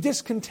became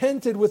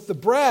discontented with the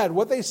bread,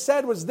 what they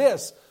said was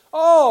this: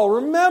 oh,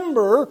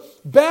 remember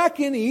back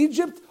in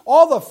Egypt,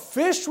 all the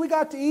fish we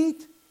got to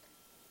eat?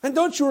 And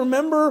don't you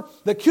remember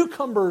the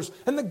cucumbers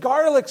and the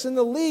garlics and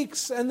the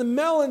leeks and the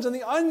melons and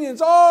the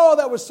onions? Oh,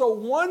 that was so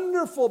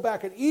wonderful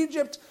back in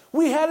Egypt.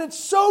 We had it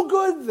so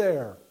good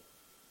there.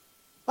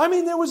 I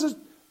mean, there was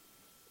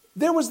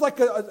like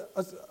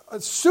a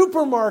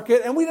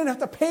supermarket and we didn't have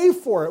to pay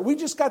for it. We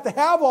just got to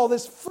have all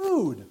this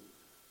food.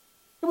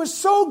 It was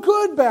so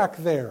good back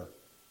there.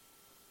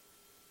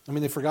 I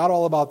mean, they forgot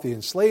all about the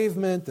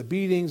enslavement, the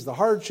beatings, the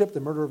hardship, the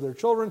murder of their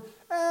children.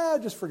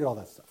 Just forget all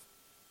that stuff.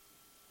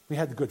 We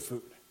had the good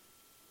food.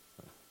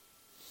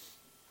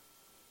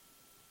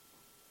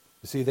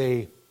 You see,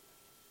 they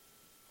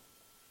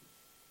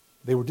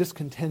were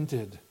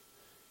discontented.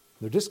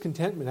 Their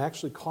discontentment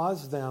actually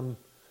caused them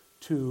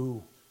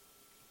to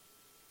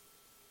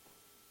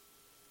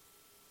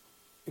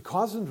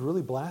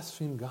really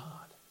blaspheme God.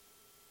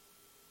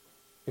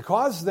 It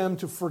caused them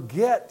to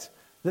forget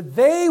that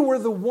they were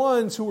the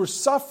ones who were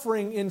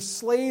suffering in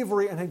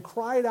slavery and had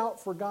cried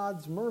out for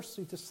God's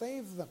mercy to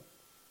save them.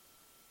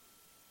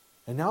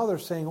 And now they're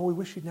saying, oh, we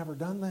wish He'd never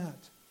done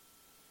that.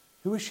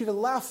 We wish He'd have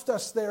left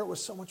us there. It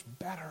was so much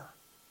better.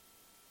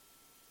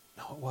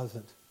 No, it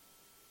wasn't.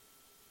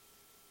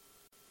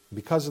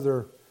 Because of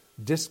their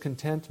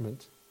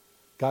discontentment,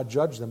 God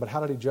judged them. But how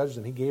did He judge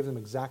them? He gave them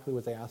exactly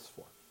what they asked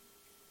for.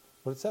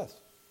 What it says.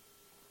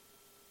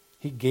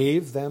 He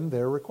gave them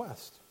their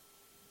request.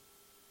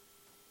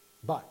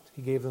 But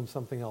He gave them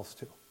something else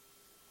too.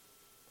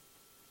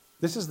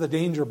 This is the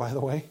danger, by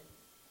the way.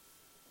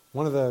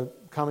 One of the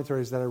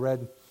commentaries that I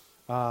read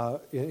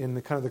in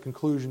the kind of the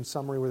conclusion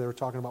summary where they were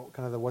talking about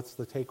kind of what's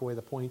the takeaway,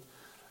 the point,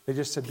 they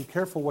just said, be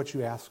careful what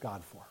you ask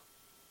God for.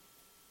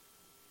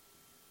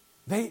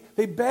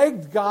 They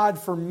begged God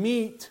for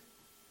meat.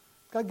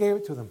 God gave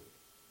it to them.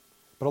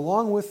 But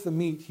along with the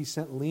meat, He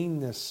sent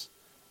leanness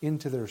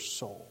into their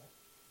soul.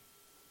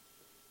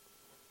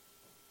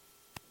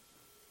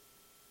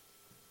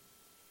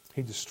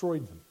 He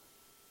destroyed them.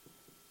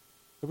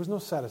 There was no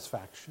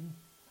satisfaction.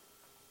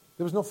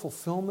 There was no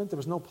fulfillment. There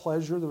was no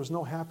pleasure. There was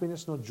no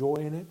happiness, no joy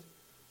in it.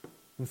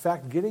 In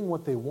fact, getting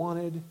what they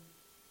wanted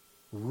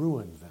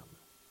ruined them.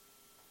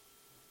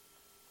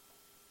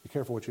 Be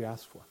careful what you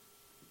ask for.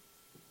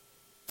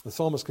 The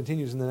psalmist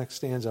continues in the next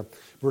stanza,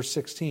 verse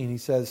 16. He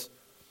says,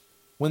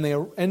 when they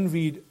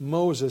envied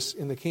Moses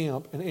in the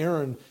camp and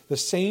Aaron, the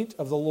saint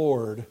of the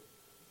Lord,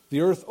 the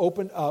earth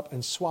opened up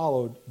and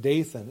swallowed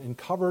Dathan and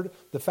covered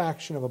the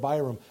faction of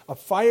Abiram. A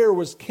fire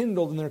was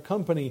kindled in their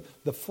company.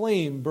 The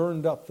flame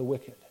burned up the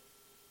wicked.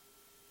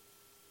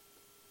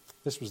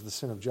 This was the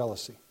sin of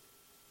jealousy.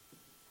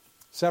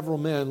 Several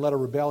men led a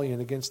rebellion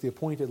against the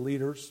appointed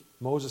leaders,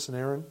 Moses and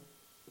Aaron,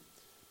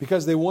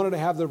 because they wanted to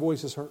have their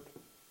voices heard.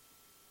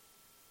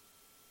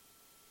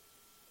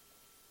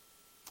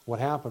 What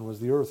happened was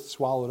the earth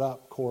swallowed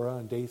up Korah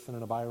and Dathan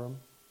and Abiram,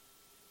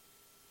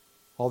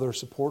 all their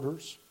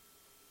supporters.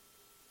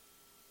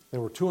 There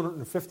were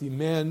 250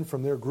 men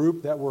from their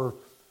group that were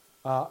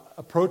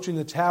approaching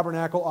the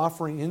tabernacle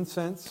offering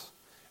incense.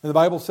 And the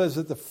Bible says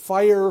that the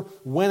fire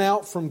went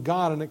out from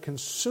God and it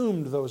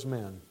consumed those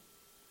men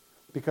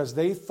because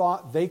they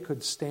thought they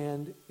could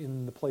stand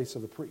in the place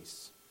of the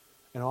priests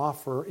and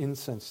offer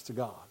incense to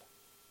God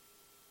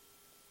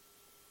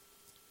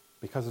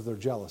because of their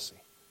jealousy.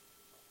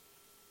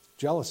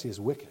 Jealousy is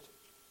wicked.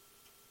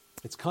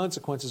 Its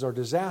consequences are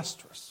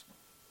disastrous.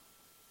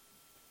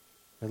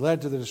 It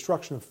led to the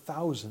destruction of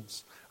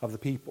thousands of the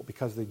people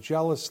because they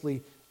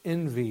jealously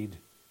envied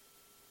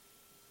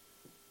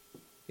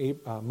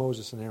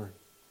Moses and Aaron.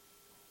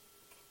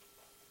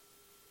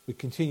 We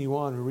continue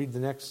on and read the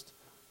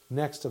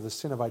next of the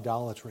sin of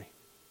idolatry.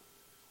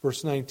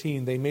 Verse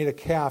 19, they made a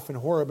calf in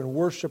Horeb and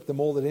worshipped the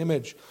molded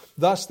image.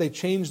 Thus they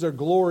changed their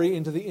glory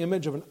into the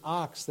image of an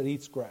ox that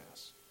eats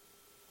grass.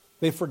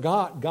 They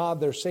forgot God,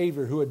 their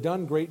Savior, who had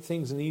done great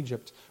things in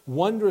Egypt,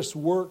 wondrous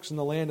works in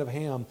the land of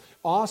Ham,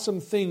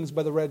 awesome things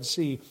by the Red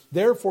Sea.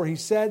 Therefore he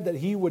said that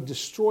he would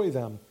destroy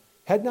them.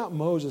 Had not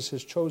Moses,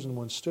 his chosen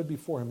one, stood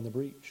before him in the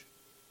breach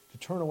to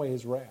turn away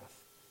his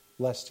wrath,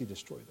 lest he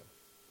destroy them.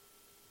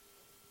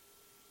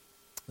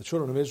 The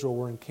children of Israel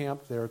were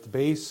encamped there at the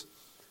base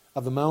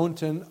of the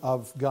mountain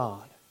of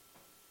God.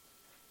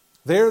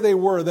 There they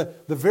were, the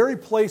very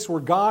place where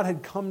God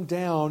had come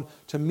down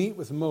to meet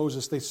with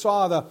Moses. They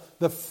saw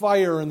the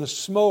fire and the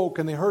smoke,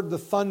 and they heard the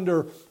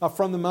thunder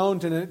from the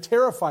mountain, and it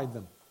terrified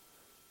them.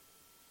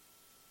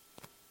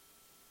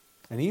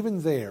 And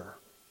even there,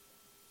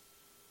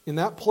 in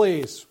that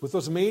place, with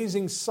those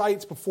amazing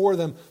sights before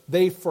them,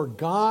 they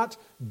forgot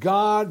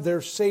God,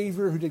 their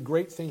Savior, who did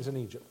great things in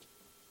Egypt.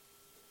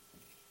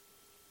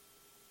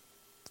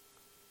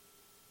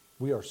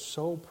 We are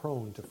so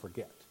prone to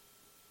forget.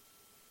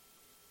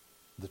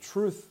 The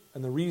truth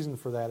and the reason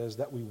for that is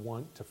that we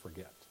want to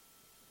forget.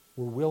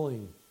 We're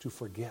willing to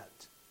forget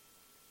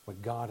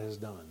what God has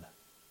done.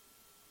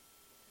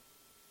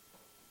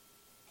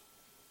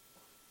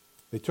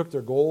 They took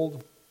their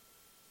gold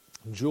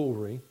and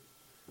jewelry,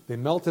 they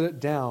melted it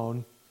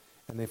down,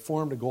 and they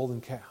formed a golden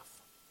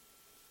calf.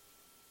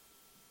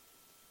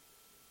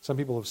 Some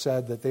people have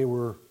said that they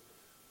were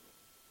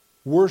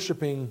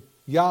worshiping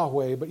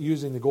Yahweh but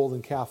using the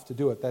golden calf to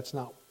do it. That's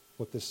not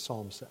what this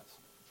psalm says.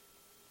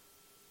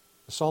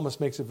 The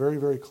psalmist makes it very,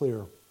 very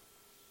clear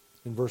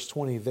in verse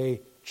 20.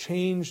 They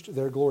changed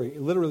their glory.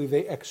 Literally,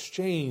 they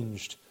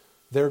exchanged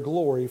their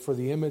glory for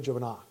the image of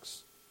an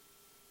ox.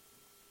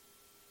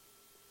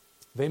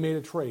 They made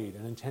a trade,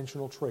 an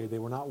intentional trade. They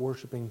were not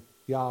worshiping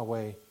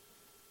Yahweh.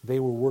 They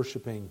were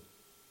worshiping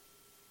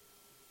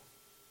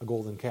a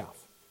golden calf.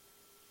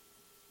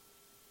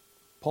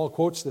 Paul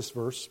quotes this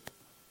verse.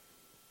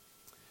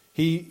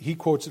 He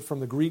quotes it from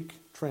the Greek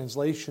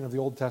translation of the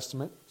Old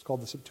Testament. It's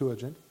called the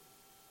Septuagint.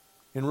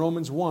 In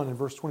Romans 1, in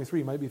verse 23,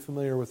 you might be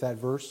familiar with that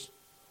verse.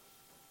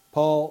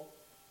 Paul,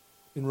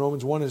 in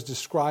Romans 1, is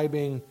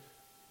describing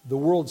the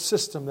world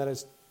system that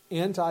is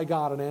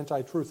anti-God and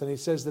anti-truth. And he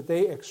says that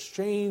they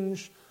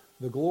exchange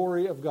the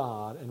glory of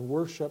God and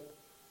worship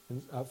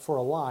for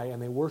a lie, and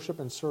they worship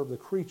and serve the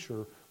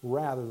creature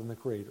rather than the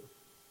Creator.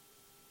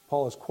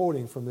 Paul is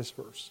quoting from this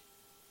verse.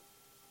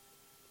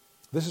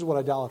 This is what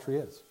idolatry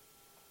is.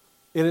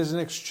 It is an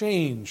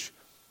exchange.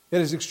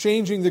 It is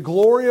exchanging the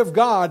glory of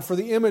God for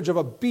the image of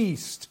a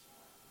beast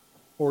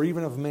or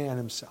even of man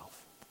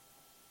himself.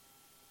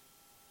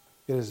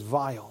 It is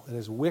vile, it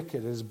is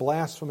wicked, it is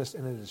blasphemous,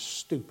 and it is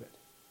stupid.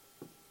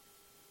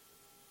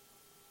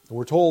 And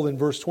we're told in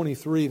verse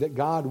 23 that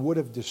God would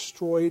have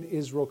destroyed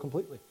Israel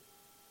completely.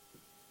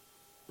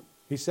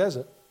 He says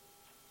it.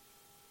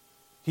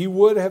 He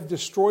would have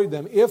destroyed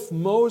them if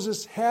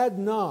Moses had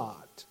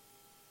not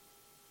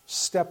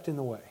stepped in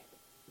the way.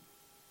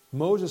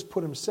 Moses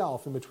put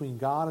himself in between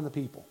God and the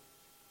people.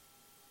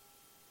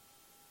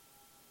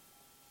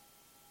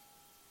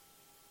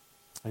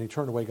 And he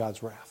turned away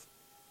God's wrath.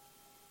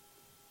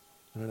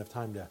 I don't have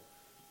time to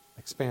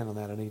expand on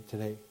that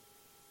today.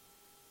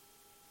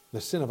 The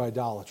sin of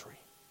idolatry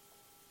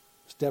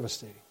is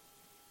devastating.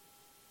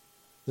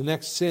 The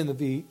next sin that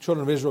the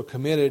children of Israel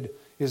committed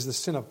is the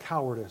sin of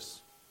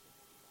cowardice.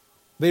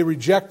 They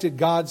rejected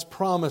God's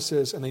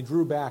promises and they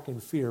drew back in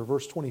fear.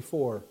 Verse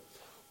 24.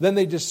 Then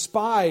they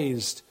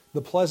despised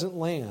the pleasant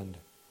land.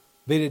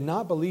 They did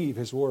not believe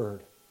his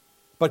word,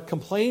 but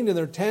complained in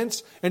their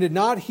tents and did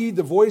not heed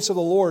the voice of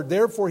the Lord.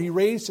 Therefore he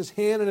raised his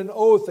hand in an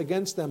oath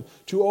against them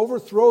to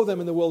overthrow them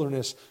in the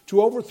wilderness,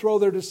 to overthrow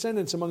their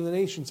descendants among the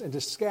nations, and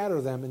to scatter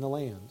them in the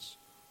lands.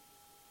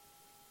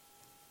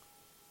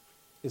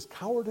 Is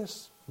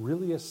cowardice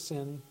really a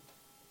sin?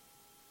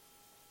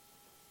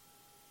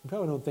 We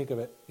probably don't think of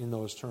it in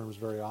those terms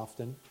very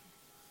often.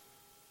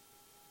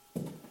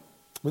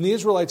 When the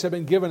Israelites had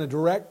been given a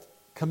direct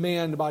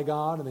command by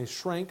God and they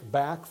shrank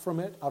back from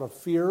it out of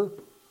fear,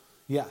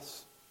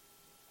 yes.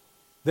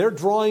 Their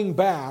drawing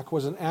back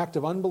was an act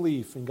of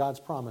unbelief in God's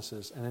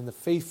promises and in the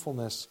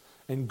faithfulness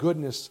and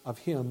goodness of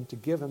Him to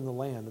give them the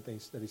land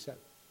that He said.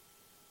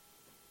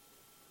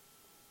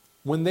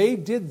 When they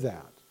did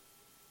that,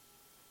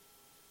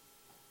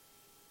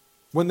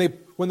 when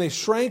they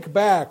shrank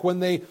back, when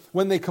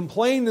they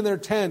complained in their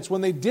tents,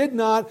 when they did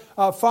not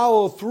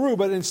follow through,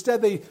 but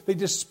instead they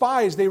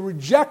despised, they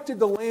rejected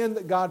the land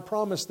that God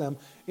promised them.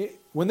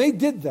 When they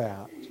did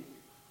that,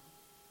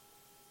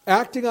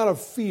 acting out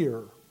of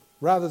fear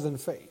rather than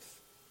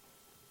faith,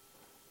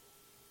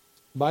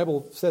 the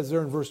Bible says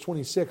there in verse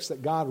 26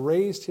 that God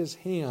raised His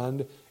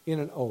hand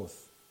in an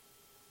oath.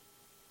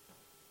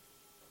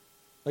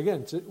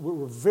 Again,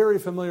 we're very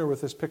familiar with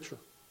this picture.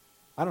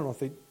 I don't know if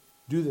they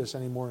do this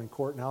anymore in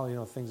court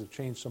now. Things have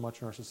changed so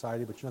much in our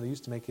society, but they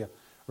used to make you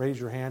raise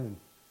your hand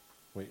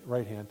and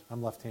right hand.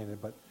 I'm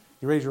left-handed, but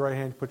you raise your right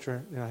hand, put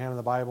your hand on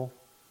the Bible.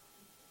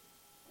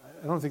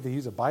 I don't think they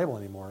use a Bible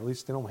anymore. At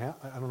least they don't have.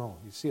 I don't know.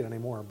 You see it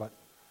anymore, but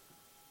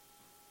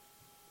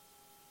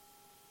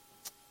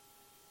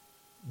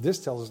this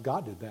tells us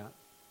God did that.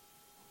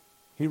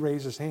 He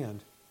raised His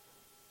hand.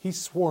 He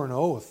swore an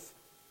oath.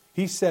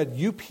 He said,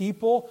 "You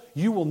people,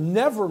 you will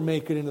never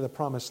make it into the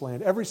promised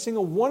land. Every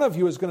single one of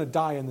you is going to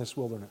die in this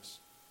wilderness.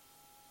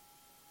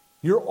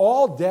 You're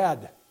all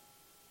dead.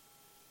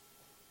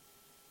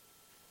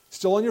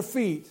 Still on your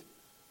feet,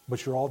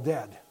 but you're all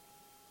dead.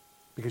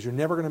 Because you're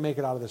never going to make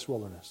it out of this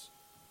wilderness.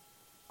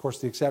 course,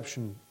 the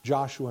exception,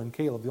 Joshua and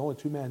Caleb, the only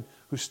two men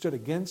who stood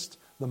against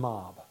the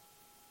mob.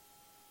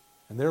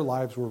 And their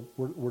lives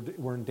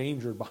were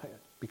endangered by it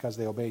because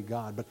they obeyed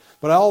God.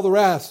 But all the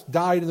rest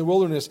died in the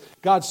wilderness.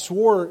 God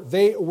swore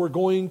they were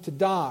going to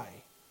die.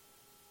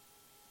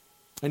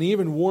 And He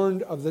even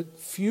warned of the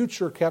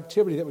future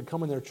captivity that would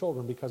come on their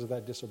children because of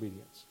that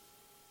disobedience.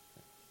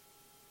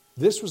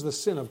 This was the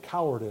sin of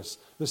cowardice,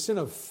 the sin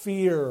of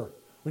fear.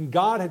 When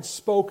God had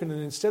spoken,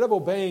 and instead of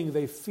obeying,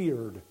 they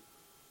feared.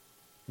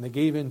 And they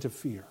gave in to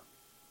fear.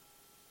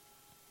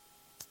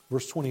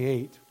 Verse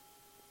 28,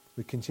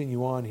 we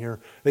continue on here.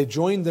 They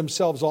joined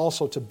themselves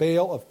also to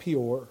Baal of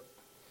Peor,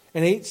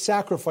 and ate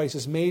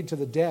sacrifices made to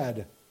the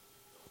dead.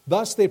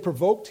 Thus they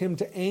provoked him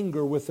to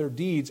anger with their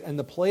deeds, and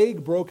the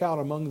plague broke out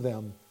among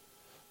them.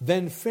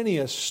 Then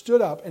Phinehas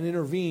stood up and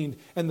intervened,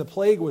 and the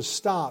plague was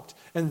stopped.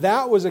 And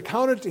that was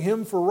accounted to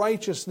him for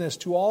righteousness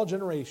to all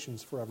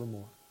generations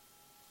forevermore.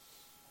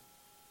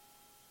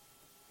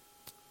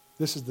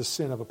 This is the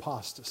sin of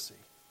apostasy.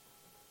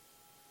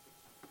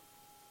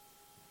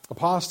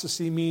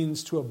 Apostasy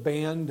means to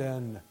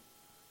abandon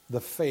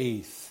the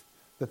faith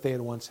that they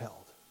had once held.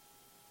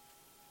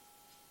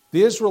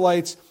 The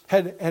Israelites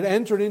had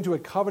entered into a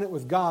covenant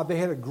with God. They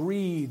had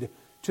agreed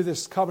to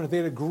this covenant. They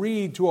had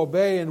agreed to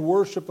obey and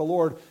worship the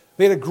Lord.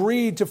 They had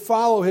agreed to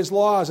follow His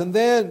laws. And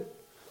then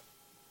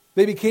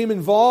they became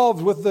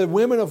involved with the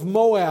women of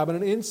Moab in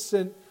an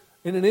incident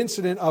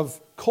of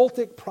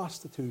cultic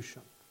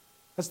prostitution.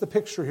 That's the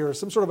picture here.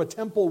 Some sort of a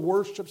temple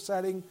worship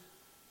setting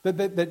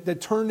that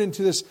turned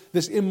into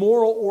this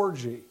immoral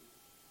orgy.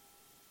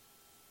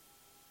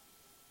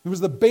 It was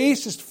the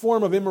basest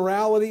form of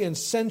immorality and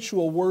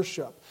sensual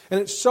worship. And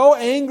it so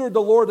angered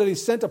the Lord that He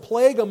sent a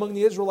plague among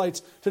the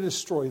Israelites to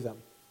destroy them.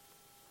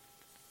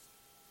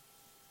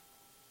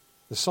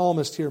 The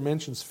psalmist here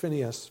mentions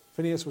Phinehas.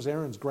 Phinehas was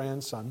Aaron's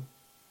grandson.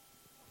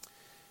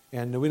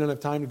 And we don't have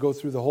time to go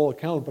through the whole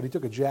account, but he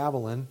took a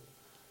javelin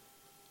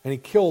and he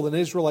killed an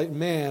Israelite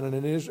man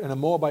and a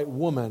Moabite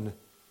woman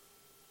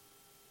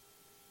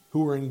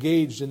who were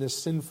engaged in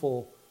this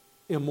sinful,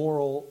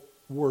 immoral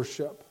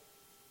worship.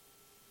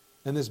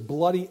 And this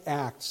bloody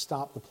act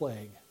stopped the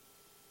plague.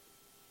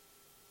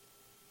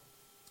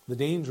 The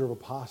danger of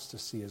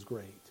apostasy is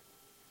great.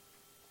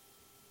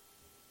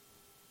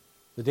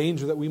 The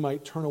danger that we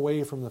might turn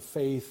away from the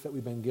faith that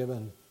we've been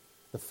given,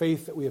 the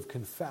faith that we have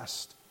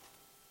confessed.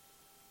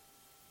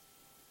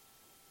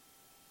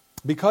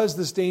 Because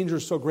this danger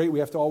is so great, we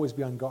have to always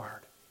be on guard.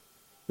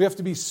 We have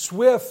to be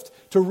swift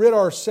to rid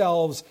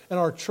ourselves and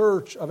our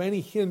church of any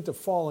hint of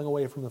falling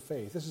away from the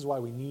faith. This is why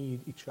we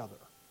need each other.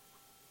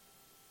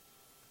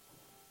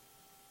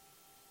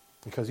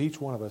 Because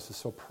each one of us is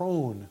so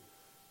prone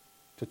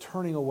to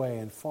turning away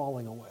and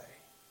falling away.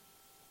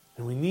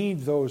 And we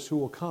need those who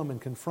will come and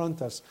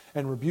confront us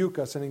and rebuke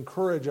us and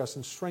encourage us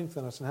and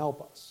strengthen us and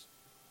help us.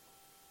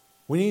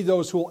 We need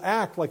those who will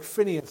act like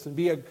Phinehas and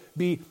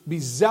be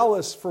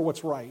zealous for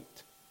what's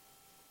right.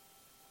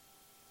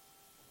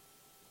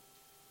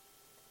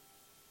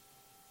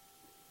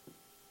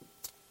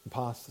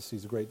 Apostasy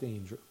is a great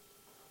danger.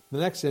 The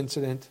next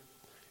incident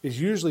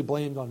is usually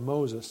blamed on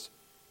Moses.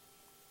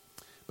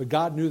 But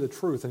God knew the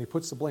truth, and He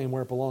puts the blame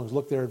where it belongs.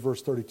 Look there at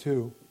verse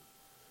 32.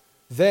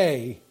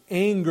 They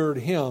angered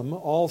Him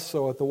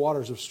also at the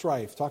waters of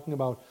strife, talking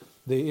about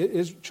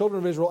the children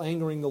of Israel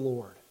angering the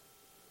Lord,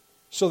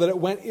 so that it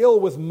went ill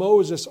with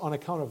Moses on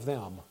account of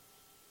them,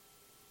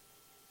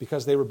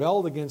 because they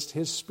rebelled against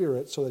His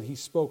Spirit, so that He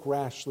spoke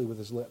rashly with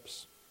His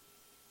lips.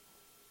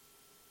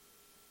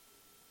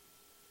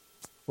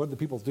 What did the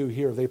people do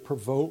here? They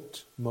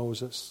provoked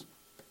Moses.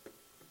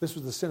 This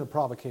was the sin of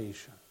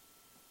provocation.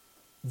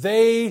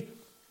 They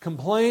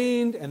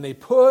complained and they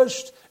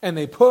pushed and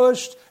they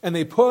pushed and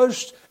they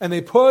pushed and they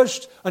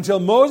pushed until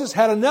Moses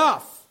had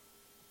enough.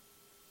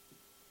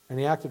 And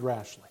he acted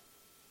rashly.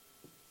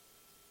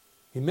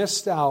 He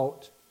missed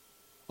out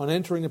on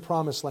entering the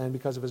promised land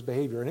because of his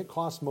behavior, and it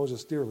cost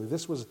Moses dearly.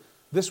 This was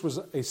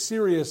a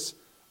serious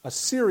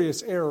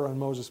error on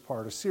Moses'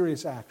 part, a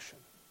serious action.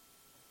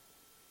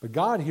 But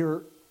God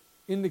here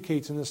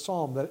indicates in this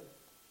psalm that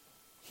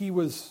it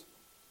was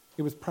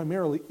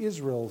primarily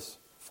Israel's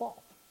fault.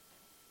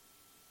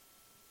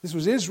 This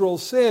was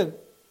Israel's sin.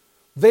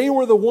 They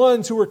were the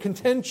ones who were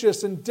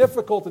contentious and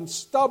difficult and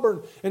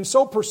stubborn and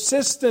so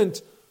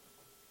persistent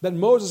that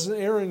Moses and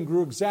Aaron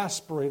grew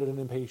exasperated and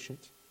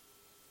impatient.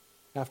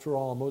 After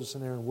all, Moses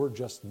and Aaron were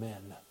just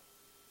men. And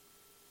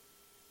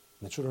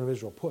the children of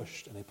Israel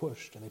pushed and they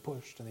pushed and they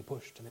pushed and they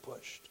pushed and they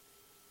pushed.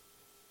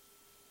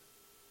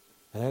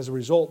 And as a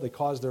result, they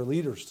caused their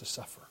leaders to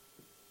suffer.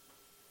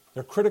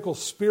 Their critical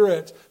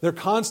spirit, their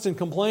constant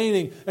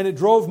complaining, and it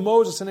drove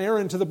Moses and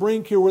Aaron to the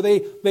brink here where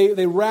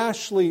they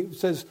rashly, it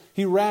says,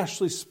 he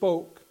rashly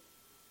spoke.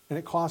 And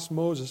it cost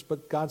Moses,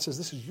 but God says,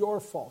 this is your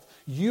fault.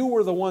 You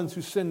were the ones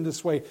who sinned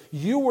this way.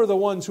 You were the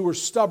ones who were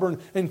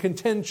stubborn and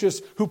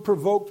contentious, who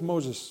provoked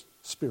Moses'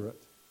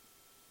 spirit.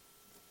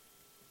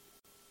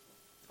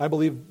 I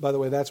believe, by the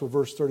way, that's what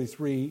verse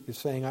 33 is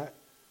saying.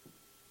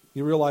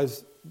 You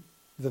realize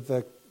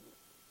that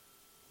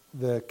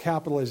the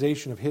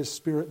capitalization of His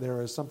Spirit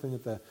there is something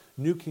that the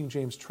New King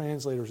James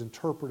translators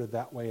interpreted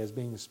that way as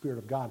being the Spirit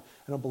of God.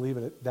 I don't believe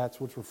that's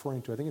what it's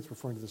referring to. I think it's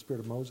referring to the Spirit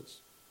of Moses.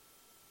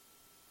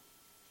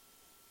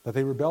 That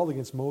they rebelled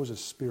against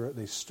Moses' spirit.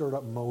 They stirred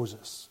up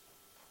Moses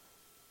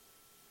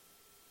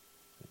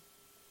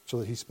so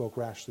that he spoke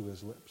rashly with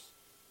his lips.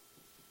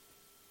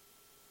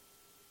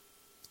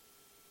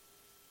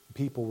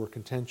 People were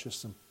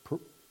contentious and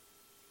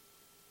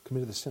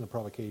committed the sin of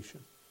provocation.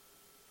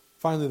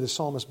 Finally, the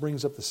psalmist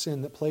brings up the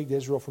sin that plagued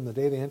Israel from the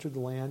day they entered the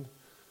land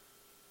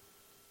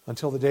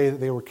until the day that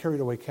they were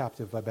carried away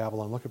captive by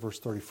Babylon. Look at verse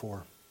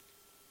 34.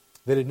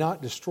 They did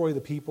not destroy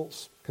the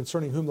peoples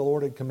concerning whom the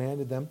Lord had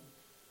commanded them,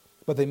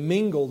 but they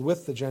mingled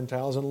with the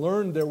Gentiles and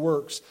learned their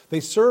works. They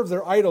served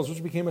their idols,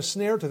 which became a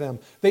snare to them.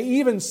 They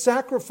even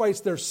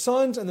sacrificed their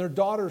sons and their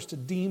daughters to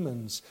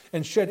demons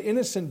and shed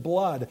innocent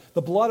blood,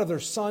 the blood of their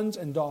sons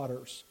and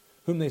daughters,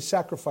 whom they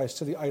sacrificed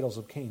to the idols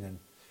of Canaan.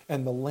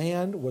 And the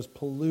land was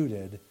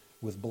polluted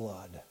with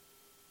blood. I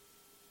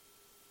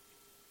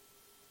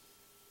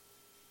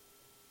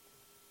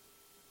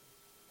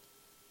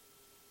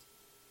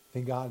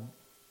think God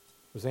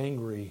was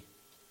angry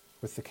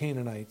with the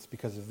Canaanites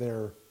because of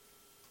their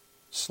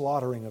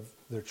slaughtering of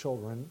their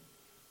children.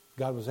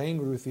 God was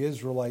angry with the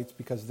Israelites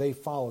because they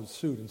followed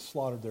suit and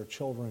slaughtered their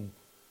children.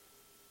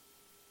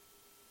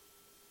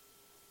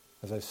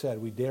 As I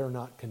said, we dare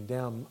not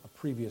condemn a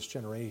previous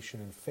generation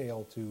and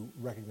fail to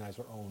recognize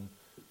our own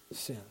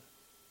sin,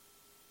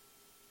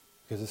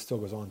 because it still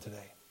goes on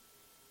today.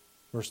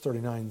 Verse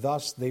 39,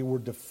 thus they were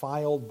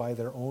defiled by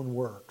their own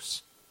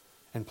works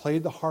and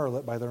played the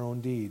harlot by their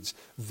own deeds.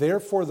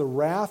 Therefore the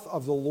wrath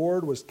of the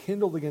Lord was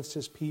kindled against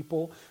His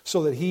people,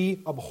 so that He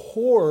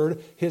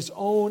abhorred His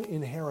own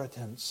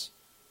inheritance,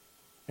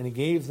 and He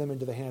gave them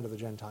into the hand of the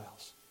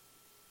Gentiles.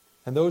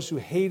 And those who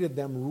hated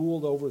them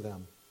ruled over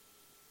them.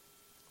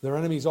 Their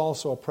enemies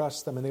also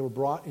oppressed them, and they were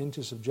brought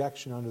into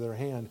subjection under their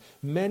hand.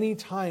 Many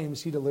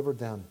times He delivered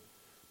them,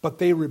 but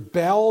they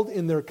rebelled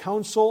in their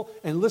counsel,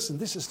 and listen,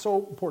 this is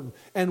so important,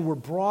 and were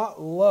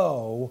brought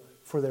low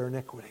for their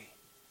iniquity.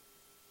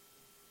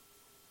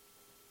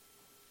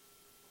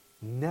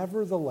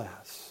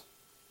 Nevertheless,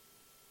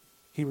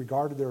 He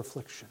regarded their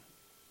affliction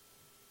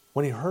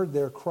when He heard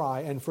their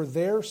cry, and for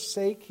their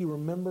sake He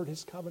remembered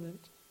His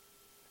covenant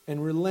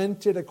and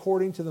relented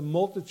according to the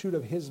multitude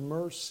of His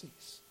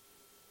mercies.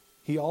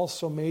 He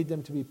also made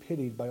them to be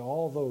pitied by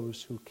all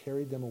those who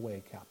carried them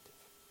away captive.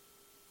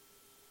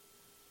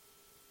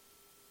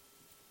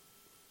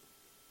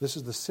 This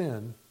is the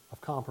sin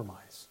of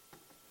compromise.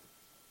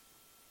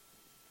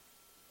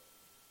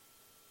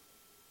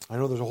 I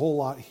know there's a whole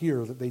lot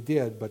here that they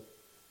did, but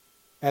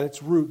at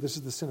its root, this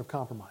is the sin of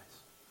compromise.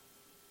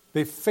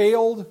 They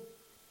failed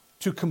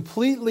to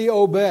completely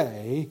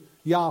obey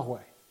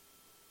Yahweh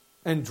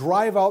and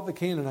drive out the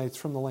Canaanites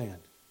from the land.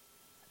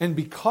 And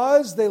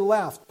because they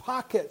left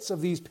pockets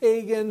of these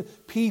pagan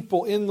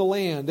people in the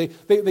land, they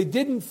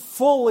didn't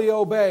fully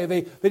obey.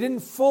 They didn't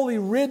fully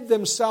rid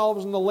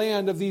themselves in the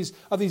land of these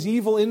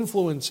evil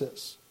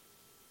influences.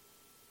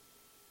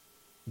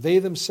 They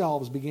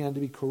themselves began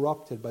to be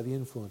corrupted by the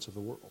influence of the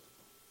world.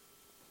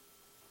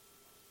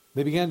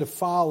 They began to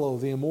follow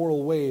the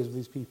immoral ways of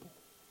these people,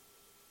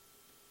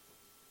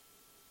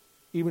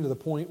 even to the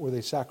point where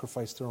they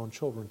sacrificed their own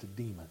children to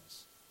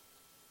demons.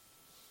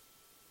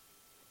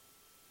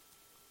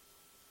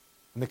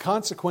 And the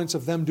consequence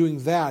of them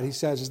doing that, he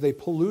says, is they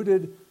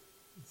polluted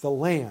the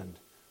land.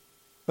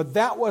 But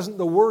that wasn't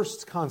the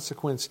worst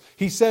consequence.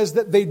 He says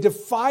that they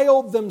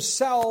defiled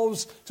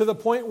themselves to the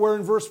point where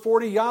in verse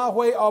 40,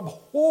 Yahweh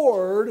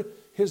abhorred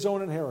His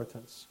own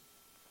inheritance.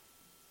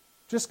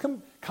 Just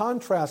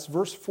contrast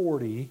verse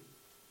 40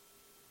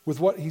 with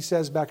what he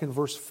says back in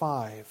verse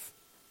 5.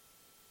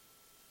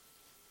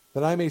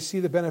 That I may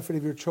see the benefit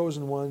of your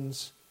chosen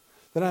ones,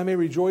 that I may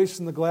rejoice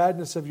in the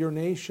gladness of your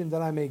nation,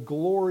 that I may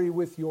glory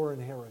with your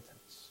inheritance.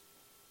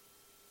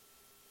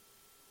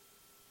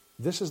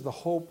 This is the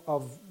hope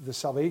of the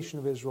salvation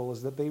of Israel,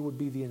 is that they would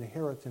be the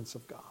inheritance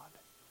of God.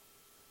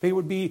 They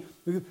would be,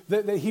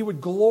 that He would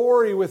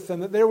glory with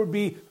them, that there would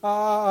be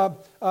a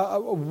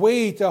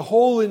weight, a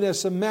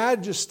holiness, a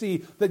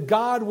majesty, that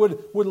God would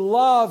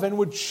love and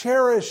would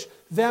cherish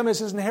them as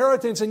His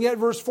inheritance. And yet,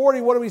 verse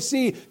 40, what do we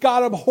see?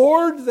 God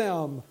abhorred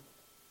them.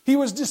 He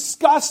was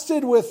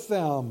disgusted with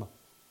them.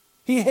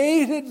 He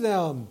hated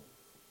them.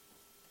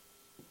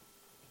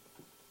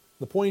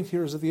 The point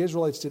here is that the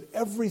Israelites did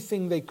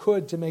everything they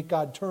could to make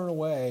God turn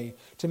away,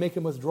 to make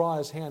Him withdraw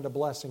His hand of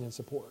blessing and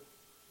support.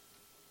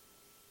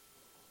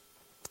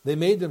 They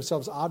made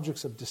themselves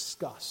objects of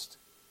disgust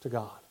to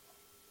God.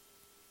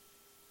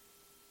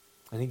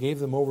 And He gave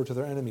them over to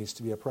their enemies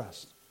to be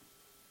oppressed.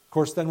 Of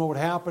course, then what would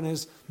happen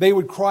is they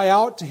would cry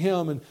out to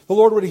Him, and the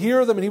Lord would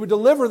hear them, and He would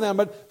deliver them,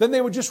 but then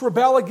they would just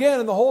rebel again,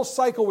 and the whole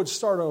cycle would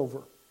start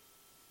over.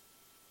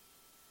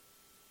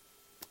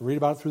 You read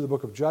about it through the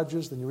book of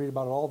Judges, then you read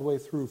about it all the way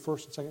through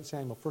 1st and 2nd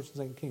Samuel, 1st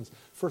and 2nd Kings,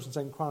 1st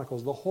and 2nd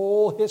Chronicles, the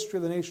whole history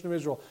of the nation of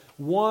Israel.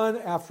 One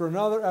after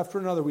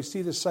another, we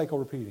see this cycle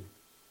repeating.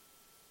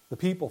 The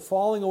people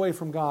falling away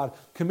from God,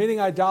 committing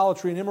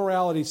idolatry and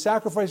immorality,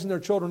 sacrificing their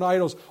children to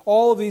idols,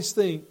 all of these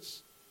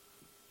things.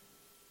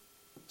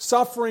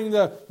 Suffering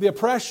the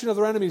oppression of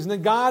their enemies. And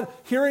then God,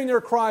 hearing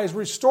their cries,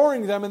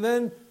 restoring them, and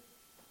then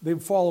they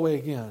would fall away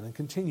again and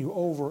continue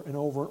over and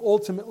over. And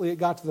ultimately it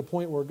got to the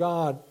point where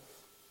God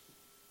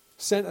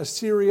sent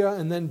Assyria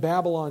and then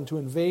Babylon to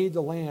invade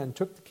the land,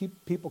 took the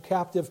people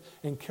captive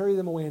and carry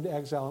them away into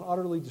exile and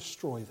utterly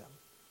destroy them.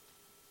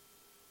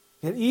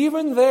 Yet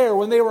even there,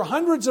 when they were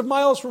hundreds of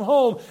miles from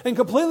home and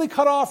completely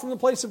cut off from the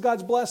place of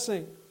God's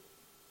blessing,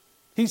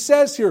 he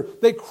says here,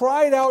 they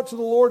cried out to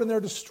the Lord in their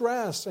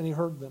distress, and he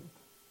heard them.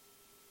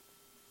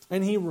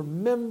 And he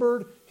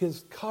remembered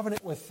his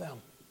covenant with them.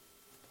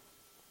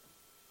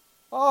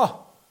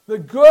 Oh, the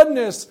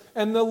goodness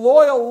and the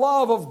loyal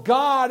love of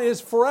God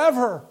is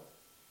forever.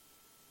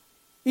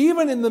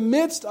 Even in the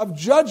midst of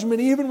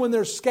judgment, even when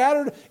they're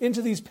scattered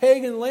into these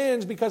pagan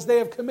lands because they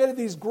have committed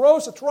these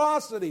gross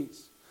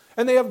atrocities,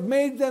 and they have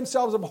made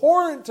themselves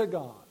abhorrent to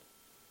God.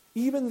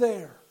 Even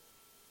there,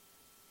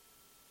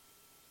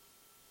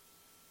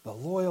 the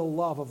loyal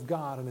love of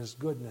God and his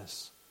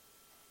goodness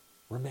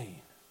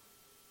remain.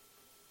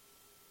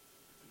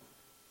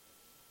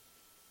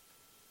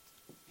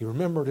 He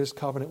remembered his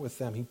covenant with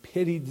them. He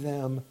pitied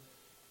them,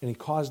 and he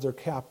caused their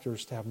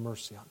captors to have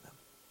mercy on them.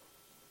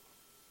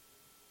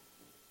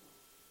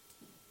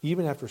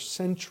 Even after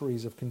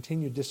centuries of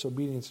continued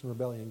disobedience and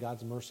rebellion,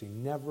 God's mercy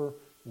never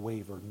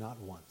wavered, not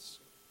once.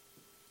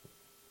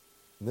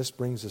 And this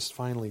brings us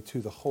finally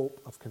to the hope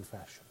of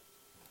confession.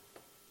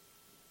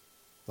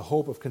 The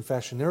hope of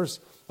confession. There's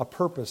a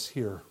purpose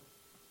here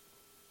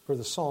for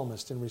the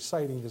psalmist in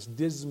reciting this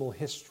dismal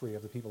history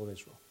of the people of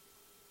Israel.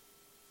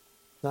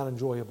 Not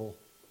enjoyable.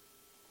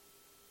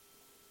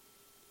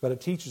 But it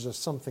teaches us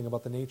something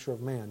about the nature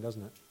of man,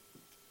 doesn't it?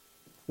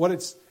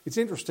 It's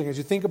interesting as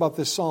you think about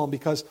this psalm,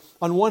 because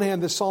on one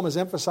hand, this psalm is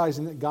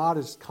emphasizing that God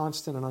is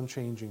constant and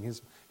unchanging.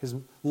 His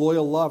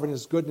loyal love and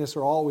his goodness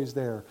are always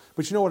there.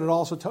 But you know what it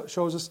also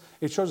shows us?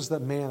 It shows us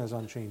that man is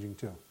unchanging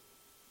too.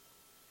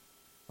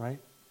 Right?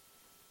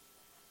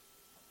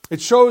 It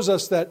shows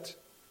us that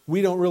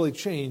we don't really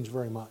change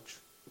very much.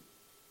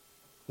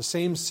 The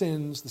same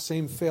sins, the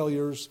same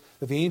failures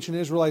that the ancient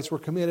Israelites were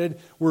committed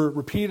were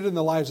repeated in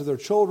the lives of their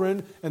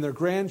children and their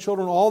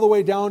grandchildren all the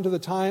way down to the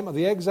time of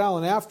the exile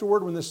and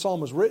afterward when this psalm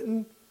was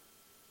written.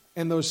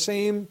 And those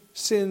same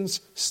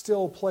sins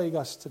still plague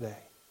us today.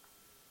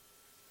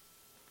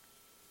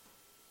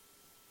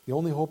 The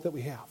only hope that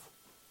we have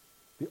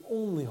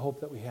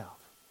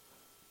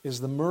is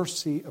the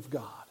mercy of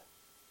God.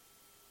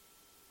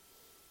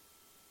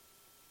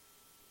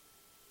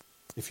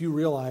 If you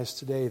realize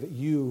today that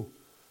you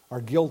are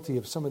guilty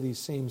of some of these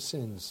same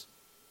sins,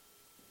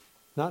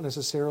 not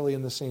necessarily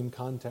in the same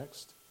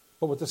context,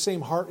 but with the same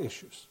heart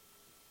issues.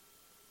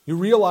 You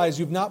realize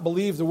you've not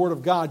believed the Word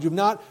of God. You've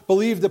not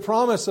believed the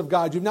promise of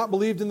God. You've not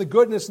believed in the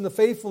goodness and the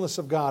faithfulness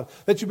of God.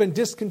 That you've been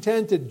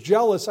discontented,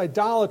 jealous,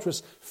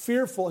 idolatrous,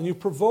 fearful, and you've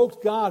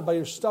provoked God by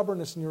your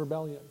stubbornness and your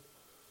rebellion.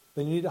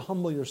 Then you need to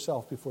humble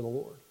yourself before the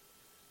Lord.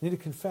 You need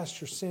to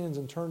confess your sins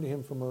and turn to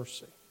Him for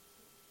mercy.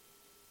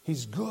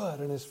 He's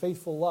good and His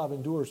faithful love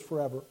endures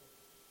forever.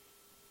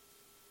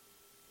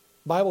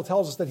 The Bible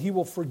tells us that He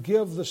will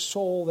forgive the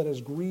soul that has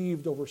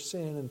grieved over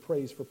sin and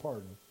prays for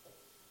pardon.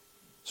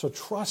 So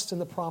trust in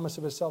the promise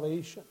of His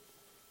salvation.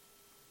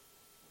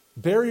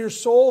 Bear your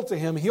soul to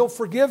Him. He'll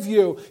forgive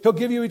you. He'll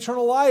give you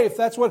eternal life.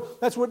 That's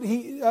what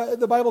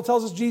the Bible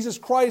tells us Jesus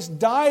Christ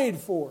died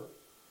for.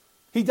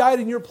 He died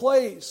in your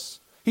place.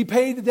 He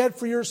paid the debt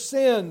for your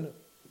sin.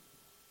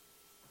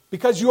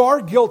 Because you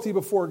are guilty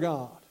before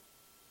God.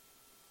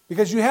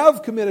 Because you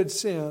have committed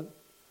sin.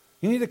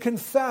 You need to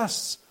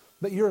confess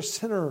that you're a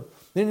sinner.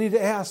 Then you need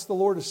to ask the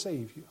Lord to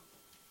save you.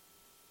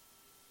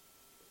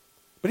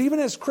 But even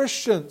as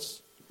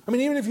Christians,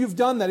 even if you've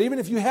done that, even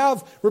if you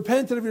have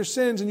repented of your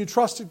sins and you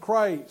trusted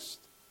Christ,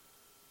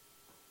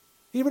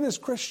 even as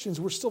Christians,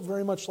 we're still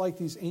very much like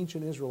these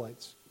ancient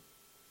Israelites.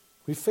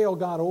 We fail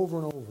God over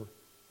and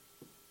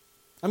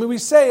over. We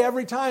say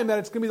every time that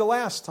it's going to be the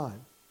last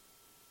time.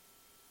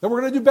 That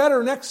we're going to do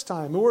better next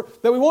time.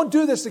 That we won't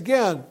do this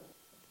again.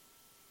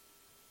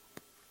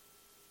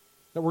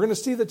 That we're going to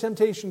see the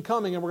temptation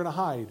coming and we're going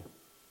to hide.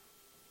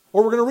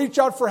 Or we're going to reach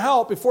out for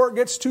help before it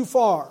gets too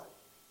far.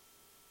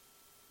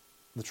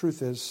 The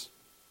truth is,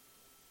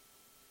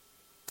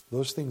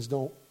 those things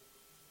don't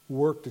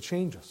work to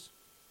change us.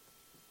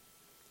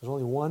 There's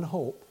only one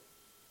hope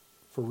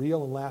for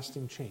real and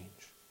lasting change.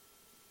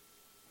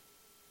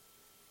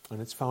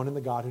 And it's found in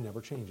the God who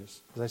never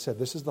changes. As I said,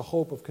 this is the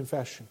hope of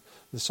confession.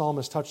 The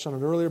psalmist touched on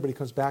it earlier, but he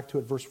comes back to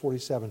it, verse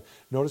 47.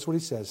 Notice what he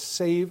says.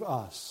 Save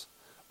us,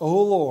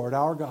 O Lord,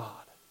 our God,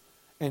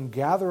 and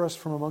gather us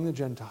from among the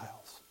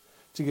Gentiles,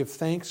 to give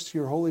thanks to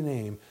your holy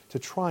name, to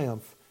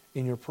triumph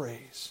in your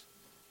praise.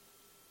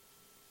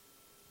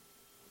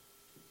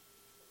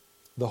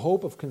 The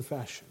hope of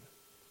confession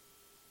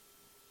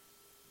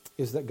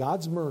is that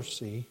God's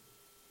mercy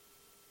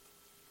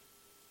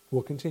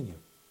will continue.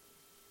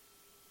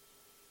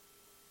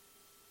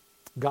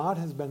 God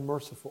has been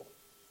merciful.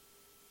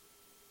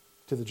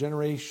 to the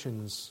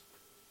generations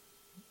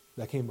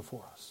that came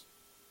before us.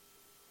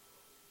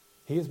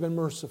 He has been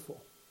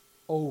merciful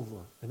over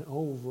and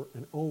over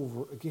and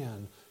over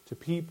again to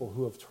people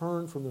who have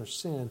turned from their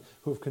sin,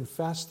 who have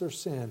confessed their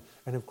sin,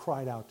 and have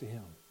cried out to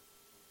Him.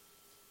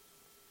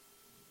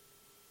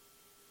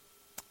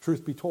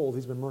 Truth be told,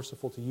 He's been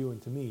merciful to you and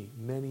to me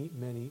many,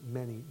 many,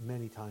 many,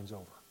 many times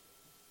over.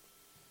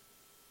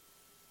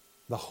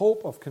 The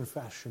hope of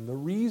confession, the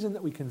reason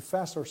that we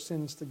confess our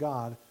sins to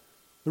God,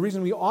 the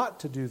reason we ought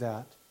to do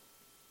that,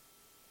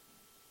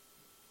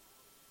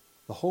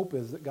 the hope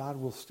is that God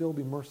will still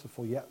be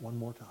merciful yet one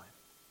more time.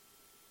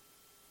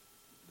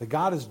 That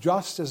God is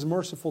just as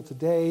merciful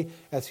today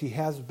as He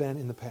has been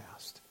in the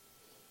past.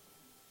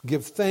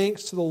 Give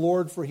thanks to the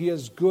Lord, for He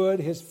is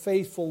good. His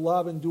faithful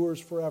love endures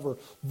forever.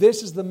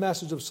 This is the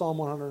message of Psalm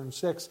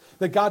 106,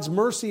 that God's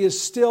mercy is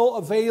still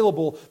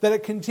available, that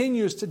it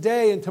continues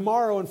today and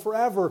tomorrow and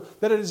forever,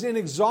 that it is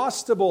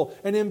inexhaustible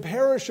and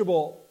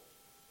imperishable,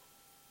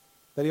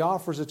 that He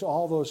offers it to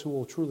all those who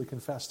will truly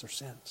confess their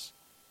sins.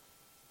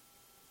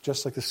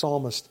 Just like the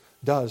psalmist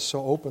does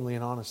so openly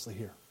and honestly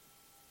here.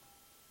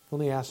 Let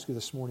me ask you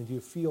this morning, do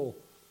you feel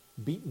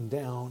beaten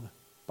down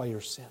by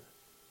your sin?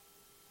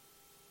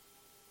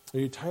 Are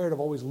you tired of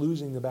always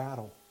losing the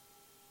battle?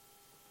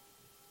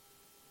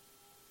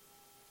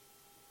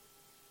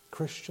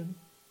 Christian,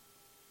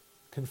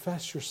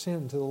 confess your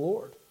sin to the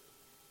Lord.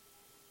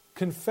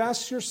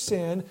 Confess your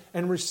sin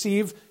and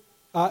receive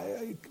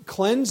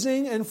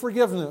cleansing and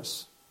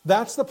forgiveness.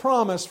 That's the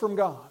promise from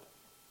God.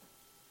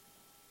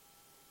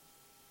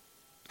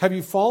 Have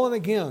you fallen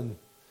again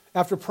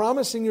after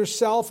promising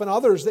yourself and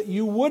others that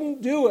you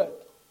wouldn't do it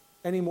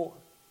anymore?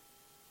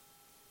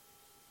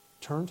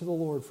 Turn to the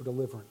Lord for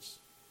deliverance.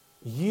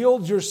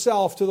 Yield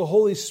yourself to the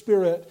Holy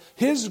Spirit.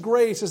 His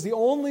grace is the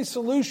only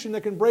solution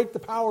that can break the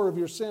power of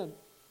your sin.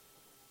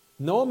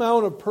 No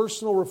amount of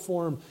personal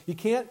reform. You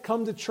can't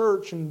come to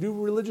church and do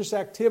religious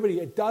activity.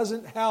 It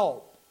doesn't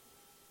help.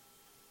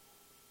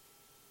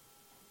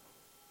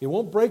 It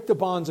won't break the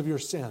bonds of your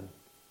sin.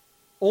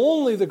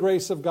 Only the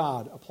grace of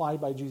God applied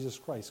by Jesus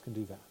Christ can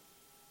do that.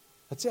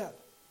 That's it.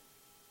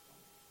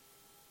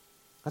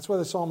 That's why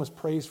the psalmist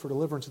prays for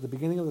deliverance at the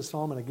beginning of the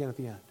psalm and again at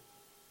the end.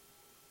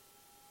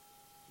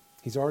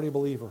 He's already a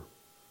believer.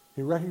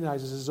 He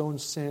recognizes his own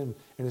sin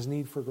and his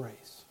need for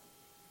grace.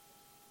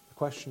 The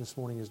question this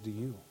morning is, do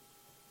you?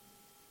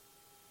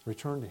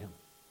 Return to Him.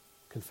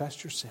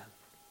 Confess your sin.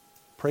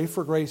 Pray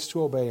for grace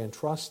to obey and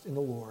trust in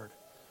the Lord,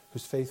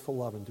 whose faithful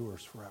love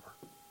endures forever.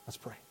 Let's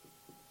pray.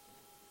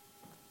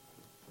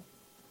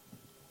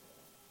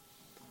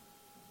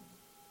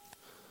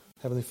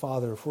 Heavenly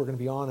Father, if we're going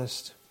to be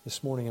honest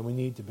this morning, and we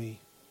need to be,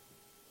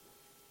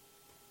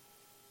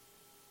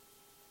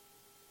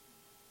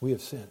 we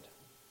have sinned.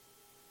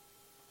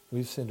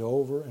 We've sinned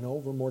over and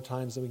over more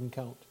times than we can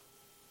count.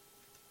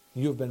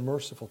 You have been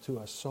merciful to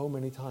us so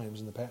many times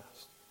in the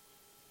past.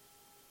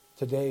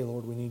 Today,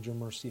 Lord, we need your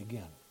mercy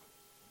again.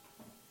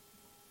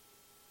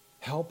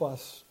 Help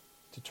us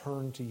to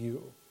turn to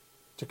you,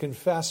 to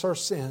confess our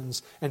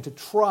sins, and to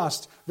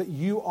trust that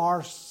you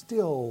are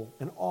still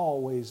and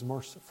always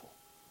merciful.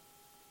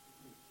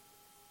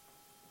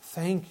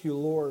 Thank you,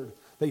 Lord,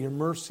 that your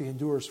mercy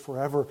endures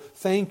forever.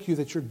 Thank you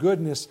that your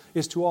goodness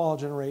is to all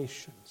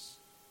generations.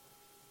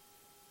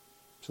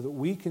 So that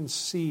we can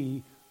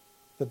see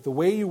that the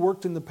way you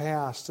worked in the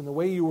past and the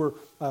way you were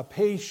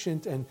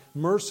patient and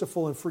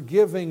merciful and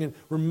forgiving and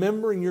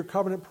remembering your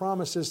covenant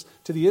promises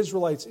to the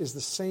Israelites is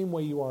the same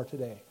way you are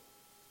today.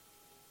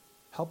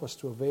 Help us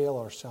to avail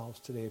ourselves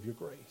today of your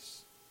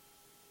grace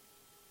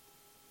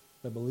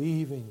by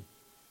believing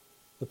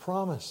the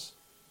promise,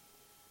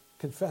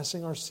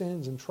 confessing our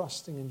sins and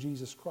trusting in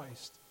Jesus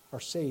Christ, our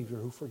Savior,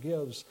 who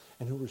forgives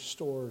and who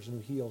restores and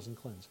who heals and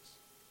cleanses.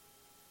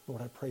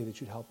 Lord, I pray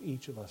that you'd help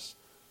each of us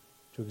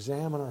to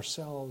examine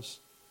ourselves,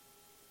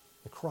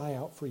 to cry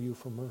out for you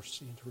for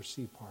mercy and to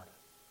receive pardon.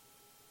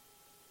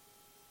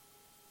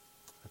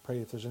 I pray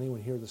if there's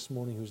anyone here this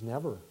morning who's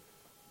never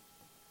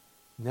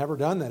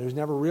done that, who's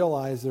never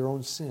realized their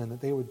own sin,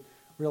 that they would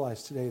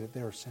realize today that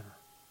they're a sinner.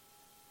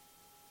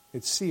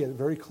 They'd see it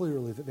very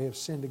clearly that they have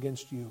sinned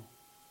against you.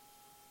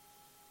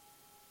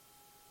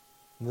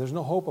 And there's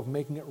no hope of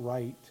making it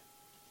right.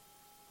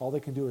 All they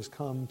can do is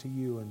come to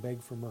you and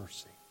beg for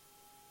mercy.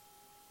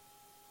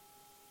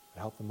 But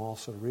help them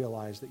also to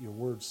realize that your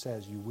word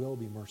says you will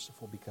be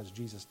merciful because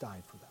Jesus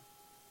died for them,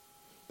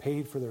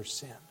 paid for their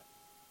sin,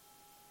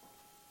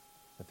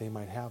 that they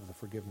might have the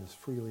forgiveness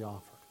freely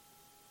offered.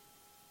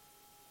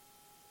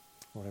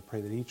 Lord, I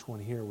pray that each one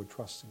here would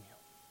trust in you.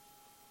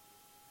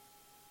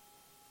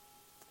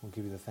 We'll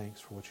give you the thanks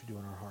for what you do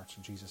in our hearts.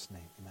 In Jesus'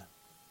 name, amen.